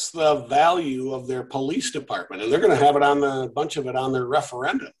 What's the value of their police department? And they're going to have a bunch of it on their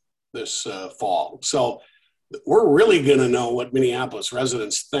referendum this fall. So we're really going to know what Minneapolis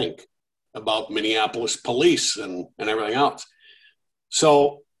residents think about Minneapolis police and everything else.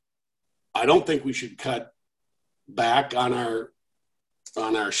 So I don't think we should cut back on our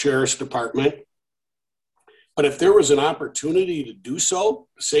sheriff's department. But if there was an opportunity to do so,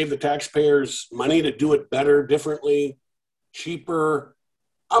 save the taxpayers money, to do it better, differently, cheaper,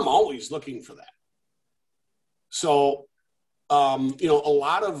 I'm always looking for that. So, you know, a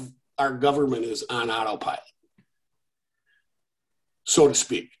lot of our government is on autopilot, so to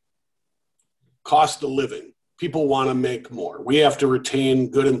speak. Cost of living. People want to make more. We have to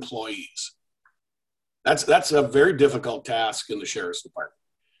retain good employees. That's a very difficult task in the sheriff's department.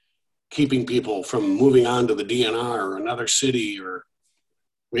 Keeping people from moving on to the DNR or another city, or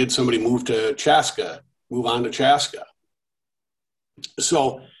we had somebody move on to Chaska.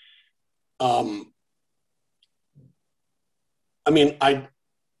 So, I mean,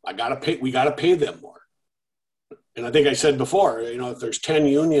 we got to pay them more. And I think I said before, you know, if there's 10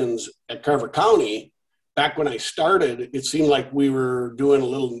 unions at Carver County, back when I started, it seemed like we were doing a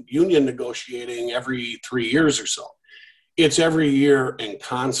little union negotiating every 3 years or so. It's every year and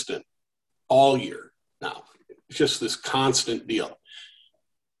constant. All year now. It's just this constant deal.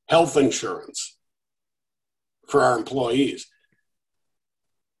 Health insurance for our employees.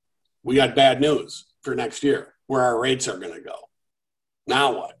 We got bad news for next year, where our rates are going to go.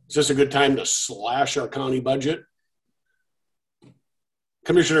 Now what? Is this a good time to slash our county budget?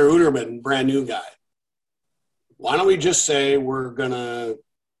 Commissioner Uterman, brand new guy. Why don't we just say we're going to,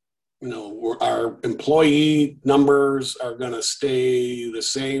 you know, our employee numbers are going to stay the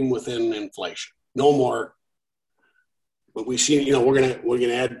same within inflation. No more. But we see, you know, we're going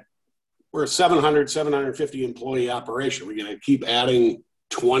to add, we're a 750 employee operation. We're going to keep adding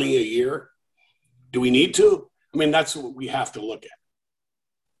 20 a year. Do we need to? I mean, that's what we have to look at.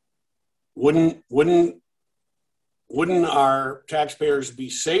 Wouldn't our taxpayers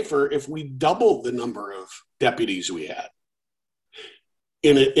be safer if we doubled the number of deputies we had?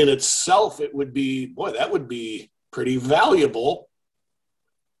 In itself, it would be, boy, that would be pretty valuable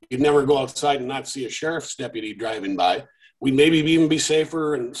You'd never go outside and not see a sheriff's deputy driving by. We'd maybe even be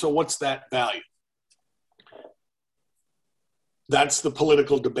safer. And so what's that value? That's the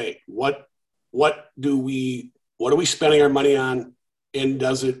political debate. What are we spending our money on, and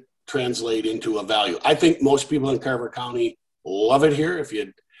does it translate into a value? I think most people in Carver County love it here.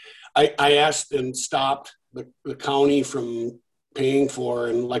 I asked and stopped the county from paying for,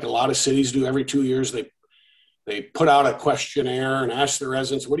 and like a lot of cities do every 2 years, they put out a questionnaire and ask the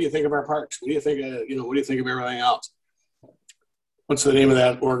residents, what do you think of our parks? What do you think of, what do you think of everything else? What's the name of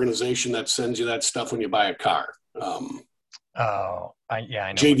that organization that sends you that stuff when you buy a car? I know.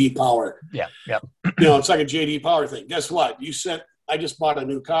 JD Power. Yeah. It's like a JD Power thing. Guess what? I just bought a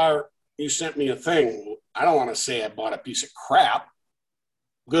new car. You sent me a thing. I don't want to say I bought a piece of crap.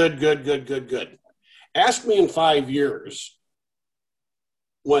 Good. Ask me in 5 years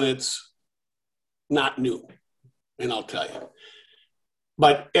when it's not new, and I'll tell you.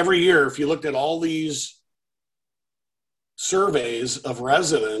 But every year, if you looked at all these surveys of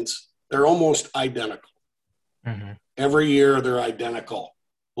residents, they're almost identical. Mm-hmm. Every year, they're identical.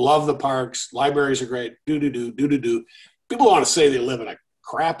 Love the parks. Libraries are great. Do. People want to say they live in a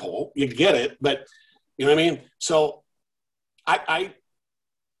crap hole. You get it, but you know what I mean? So I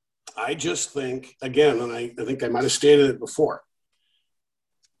just think, again, and I think I might have stated it before,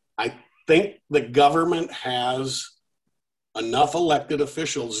 I think the government has enough elected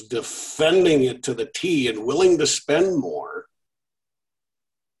officials defending it to the T and willing to spend more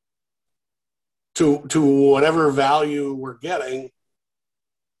to whatever value we're getting.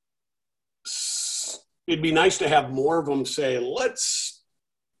 It'd be nice to have more of them say, let's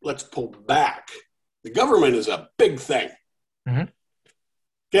pull back. The government is a big thing. Mm-hmm.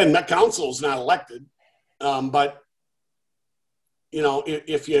 Again, that council is not elected, but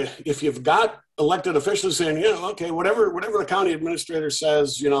if you've got elected officials saying, okay, whatever the county administrator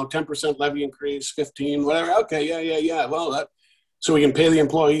says, 10% levy increase, 15, whatever. Okay, yeah. Well, so we can pay the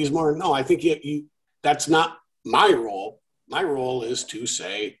employees more. No, I think that's not my role. My role is to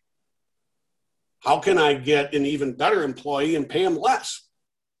say, how can I get an even better employee and pay them less?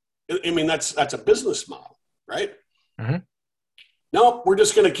 I mean, that's a business model, right? Mm-hmm. No, we're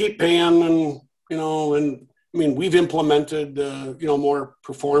just going to keep paying, and we've implemented, more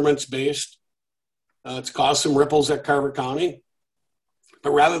performance-based. It's caused some ripples at Carver County.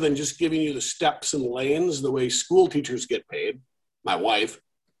 But rather than just giving you the steps and lanes the way school teachers get paid, my wife,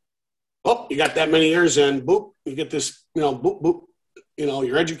 you got that many years in, boop, you get this, boop, boop,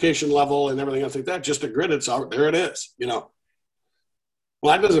 your education level and everything else like that, just a grid, it's out, there it is, Well,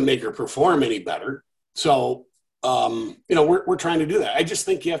 that doesn't make her perform any better. So, we're trying to do that. I just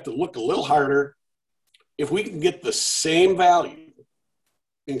think you have to look a little harder. If we can get the same value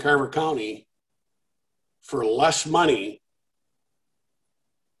in Carver County for less money,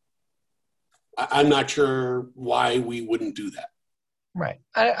 I'm not sure why we wouldn't do that. Right.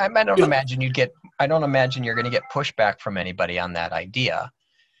 I don't imagine I don't imagine you're going to get pushback from anybody on that idea.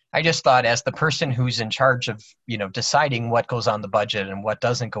 I just thought, as the person who's in charge of, deciding what goes on the budget and what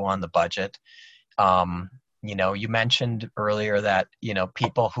doesn't go on the budget, you mentioned earlier that,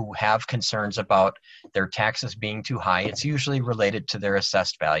 people who have concerns about their taxes being too high, it's usually related to their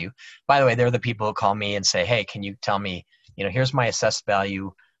assessed value. By the way, they're the people who call me and say, hey, can you tell me, here's my assessed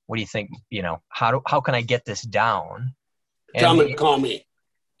value. What do you think? How can I get this down? Call me.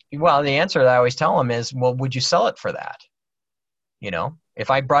 Well, the answer that I always tell them is, well, would you sell it for that? If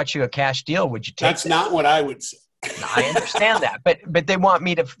I brought you a cash deal, would you take That's not what I would say. I understand that, but they want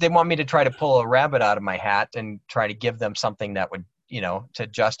me to try to pull a rabbit out of my hat and try to give them something that would, to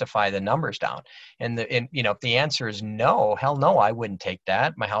justify the numbers down. And if the answer is no, hell no, I wouldn't take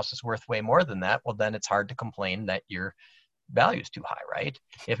that. My house is worth way more than that. Well, then it's hard to complain that your value is too high, right?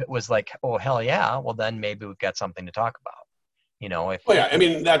 If it was like, oh, hell yeah, well, then maybe we've got something to talk about.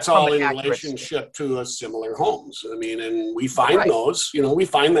 That's all in relationship to similar homes. And we find those, we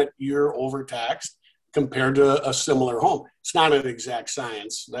find that you're overtaxed compared to a similar home. It's not an exact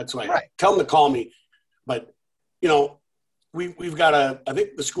science. That's why I tell them to call me. But, we've got I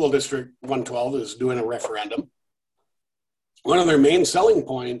think the school district 112 is doing a referendum. One of their main selling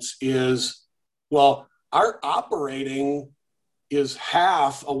points is, well, our operating is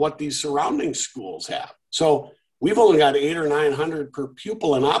half of what these surrounding schools have. So we've only got 800 or 900 per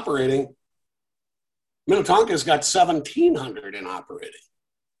pupil in operating. Minnetonka's got 1,700 in operating.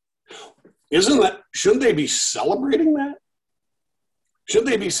 Shouldn't they be celebrating that? Should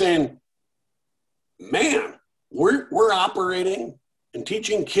they be saying, man, we're operating and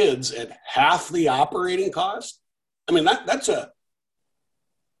teaching kids at half the operating cost? That's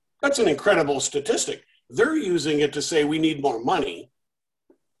an incredible statistic. They're using it to say we need more money.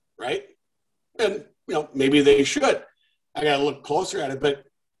 right? And, maybe they should. I got to look closer at it. But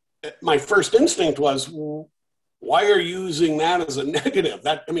my first instinct was, why are you using that as a negative?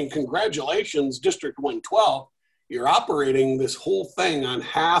 Congratulations, District 112. You're operating this whole thing on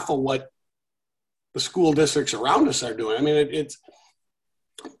half of what the school districts around us are doing.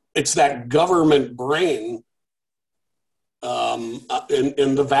 It's that government brain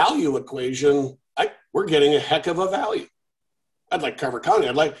in the value equation. We're getting a heck of a value. I'd like Carver County.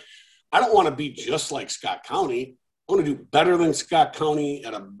 I don't want to be just like Scott County. I want to do better than Scott County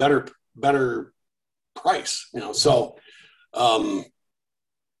at a better price. So I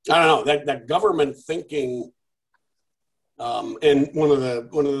don't know, that government thinking. And one of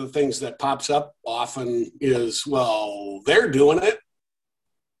the things that pops up often is, well, they're doing it.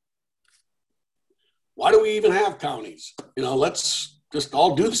 Why do we even have counties? Let's just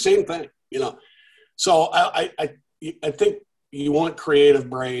all do the same thing. So I think you want creative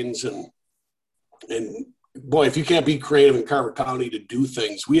brains, and boy, if you can't be creative in Carver County to do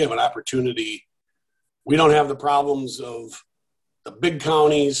things, we have an opportunity. We don't have the problems of the big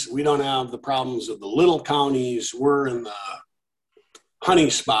counties. We don't have the problems of the little counties. We're in the honey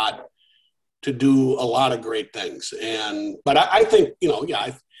spot to do a lot of great things. But I think,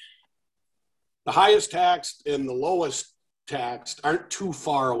 the highest taxed and the lowest taxed aren't too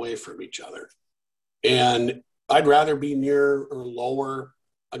far away from each other. And I'd rather be near or lower.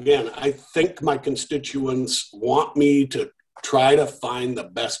 Again, I think my constituents want me to try to find the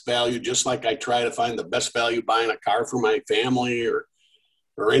best value, just like I try to find the best value buying a car for my family or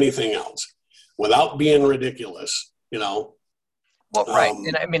anything else, without being ridiculous, Well, right.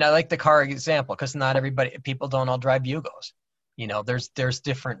 And I like the car example, because not people don't all drive Yugos. There's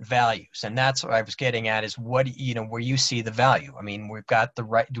different values, and that's what I was getting at, is what, where you see the value. We've got the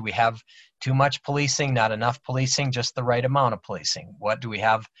right. Do we have too much policing, not enough policing, just the right amount of policing? What do we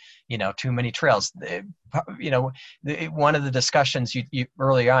have? Too many trails. One of the discussions you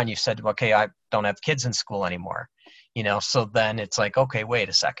early on, you said, okay, I don't have kids in school anymore. So then it's like, okay, wait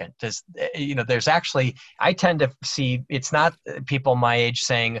a second. There's actually, I tend to see, it's not people my age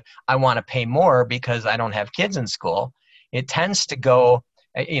saying, I want to pay more because I don't have kids in school. It tends to go,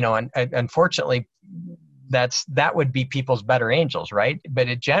 and unfortunately, that would be people's better angels, right? But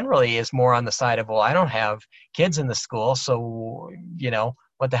it generally is more on the side of, well, I don't have kids in the school, so,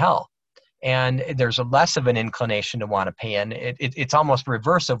 what the hell? And there's less of an inclination to want to pay in. It's almost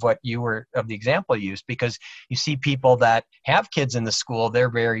reverse of what of the example you used, because you see people that have kids in the school,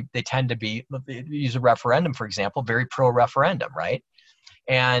 they tend to be, use a referendum, for example, very pro-referendum, right?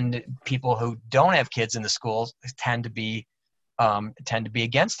 And people who don't have kids in the schools tend to be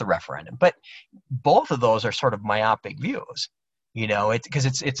against the referendum. But both of those are sort of myopic views,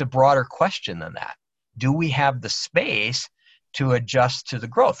 because it's a broader question than that. Do we have the space to adjust to the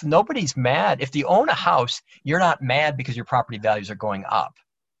growth? Nobody's mad. If you own a house, you're not mad because your property values are going up,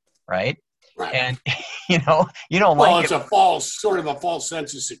 right? Right. And you don't like it's a false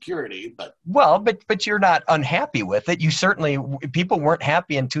sense of security, but but you're not unhappy with it. People weren't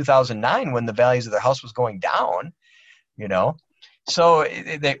happy in 2009 when the values of their house was going down, so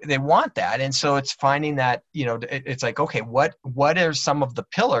they want that. And so it's finding that, it's like, okay, what are some of the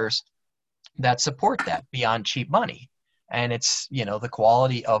pillars that support that beyond cheap money? And it's, the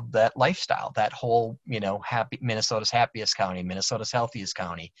quality of that lifestyle, that whole, Minnesota's happiest county, Minnesota's healthiest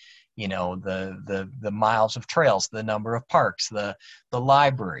county, the miles of trails, the number of parks, the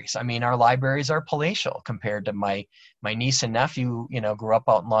libraries. Our libraries are palatial compared to my niece and nephew, grew up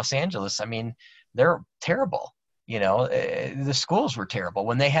out in Los Angeles. They're terrible. The schools were terrible.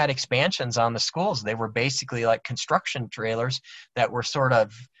 When they had expansions on the schools, they were basically like construction trailers that were sort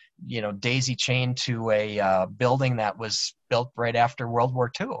of, daisy chained to a building that was built right after World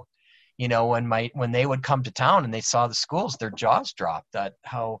War II. When they would come to town and they saw the schools, their jaws dropped at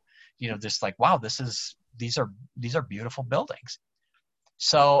how, just like, wow, these are beautiful buildings.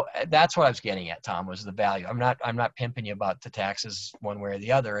 So that's what I was getting at, Tom, was the value. I'm not pimping you about the taxes one way or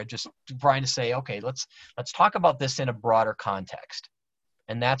the other. I'm just trying to say, okay, let's talk about this in a broader context.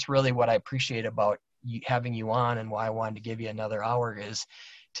 And that's really what I appreciate about having you on, and why I wanted to give you another hour is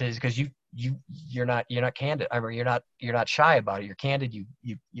because you're not candid. You're not shy about it. You're candid. You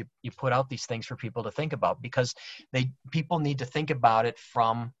put out these things for people to think about, because people need to think about it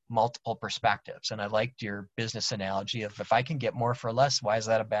from multiple perspectives. And I liked your business analogy of, if I can get more for less, why is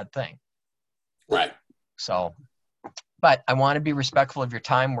that a bad thing? Right. So, but I want to be respectful of your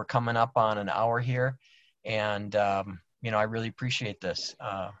time. We're coming up on an hour here, and I really appreciate this.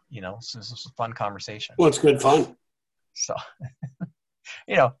 So this is a fun conversation. Well, it's good fun. So.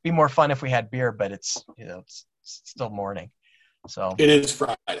 Be more fun if we had beer, but it's still morning. So it is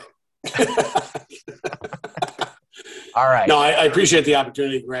Friday. All right. No, I appreciate the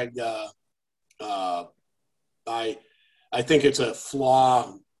opportunity, Greg. I think it's a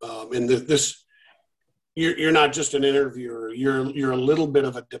flaw in this. You're not just an interviewer. You're a little bit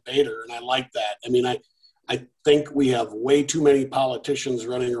of a debater, and I like that. I mean, I think we have way too many politicians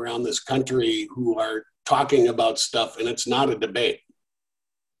running around this country who are talking about stuff, and it's not a debate.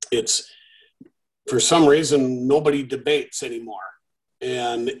 It's, for some reason, nobody debates anymore,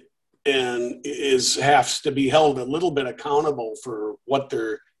 and has to be held a little bit accountable for what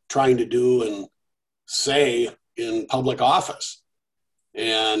they're trying to do and say in public office.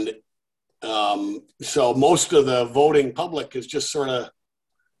 And so most of the voting public is just sort of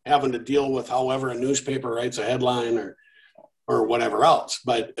having to deal with however a newspaper writes a headline or whatever else.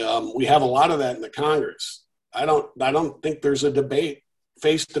 But we have a lot of that in the Congress. I don't think there's a debate,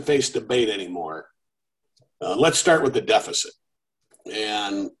 face-to-face debate anymore. Let's start with the deficit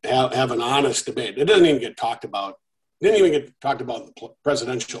and have an honest debate. It doesn't even get talked about. It didn't even get talked about in the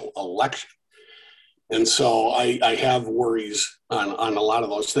presidential election. And so I have worries on a lot of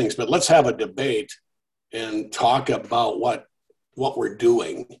those things. But let's have a debate and talk about what we're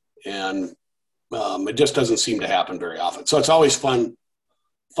doing. And it just doesn't seem to happen very often. So it's always fun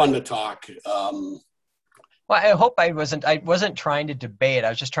to talk. Well, I hope I wasn't trying to debate. I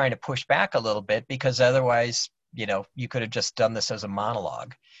was just trying to push back a little bit, because otherwise, you could have just done this as a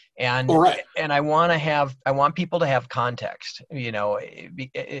monologue. And right. And I want people to have context.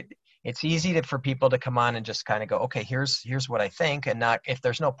 It's easy for people to come on and just kind of go, okay, here's what I think, and not, if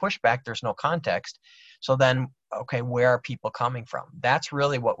there's no pushback, there's no context. So then, okay, where are people coming from? That's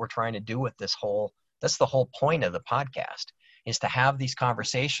really what we're trying to do with that's the whole point of the podcast, is to have these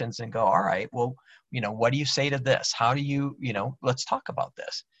conversations and go, all right, well, what do you say to this? How do you, let's talk about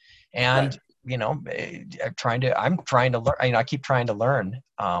this. And, right. I'm trying to learn, I keep trying to learn,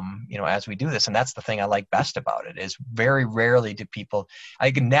 as we do this. And that's the thing I like best about it, is very rarely do people,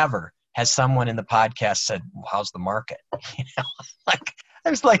 never has someone in the podcast said, well, how's the market?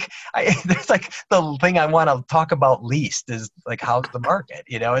 There's the thing I want to talk about least is like, how's the market?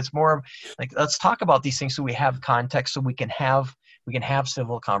 It's more like, let's talk about these things so we have context, so we can have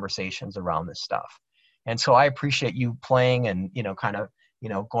civil conversations around this stuff. And so I appreciate you playing and, kind of,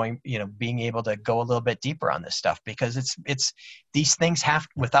 going, being able to go a little bit deeper on this stuff, because it's these things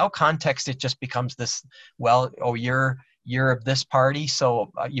without context, it just becomes this, well, oh, you're of this party,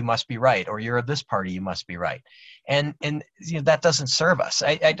 so you must be right, or you're of this party, you must be right. And that doesn't serve us.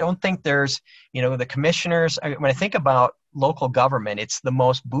 I don't think there's, the commissioners, when I think about local government, it's the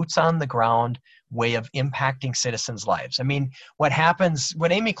most boots on the ground way of impacting citizens' lives. I mean, what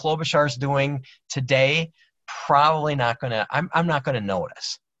Amy Klobuchar is doing today, probably not gonna, I'm not gonna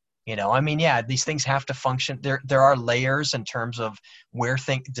notice. These things have to function. There are layers in terms of where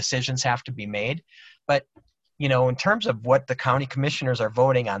decisions have to be made, but in terms of what the county commissioners are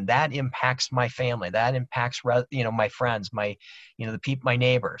voting on, that impacts my family. That impacts, my friends, my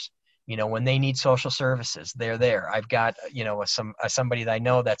neighbors. When they need social services, they're there. I've got, somebody that I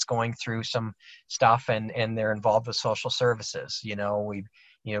know that's going through some stuff and they're involved with social services.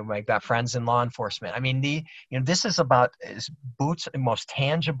 I've got friends in law enforcement. I mean, this is about boots, most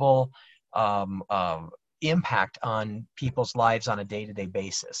tangible impact on people's lives on a day-to-day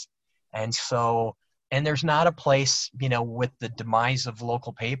basis. And so, and there's not a place, with the demise of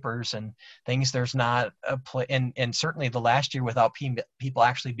local papers and things, there's not a place, and certainly the last year without people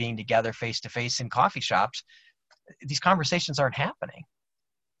actually being together face-to-face in coffee shops, these conversations aren't happening.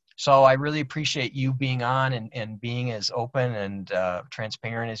 So I really appreciate you being on and being as open and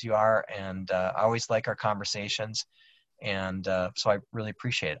transparent as you are. And I always like our conversations. And so I really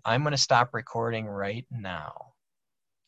appreciate it. I'm going to stop recording right now.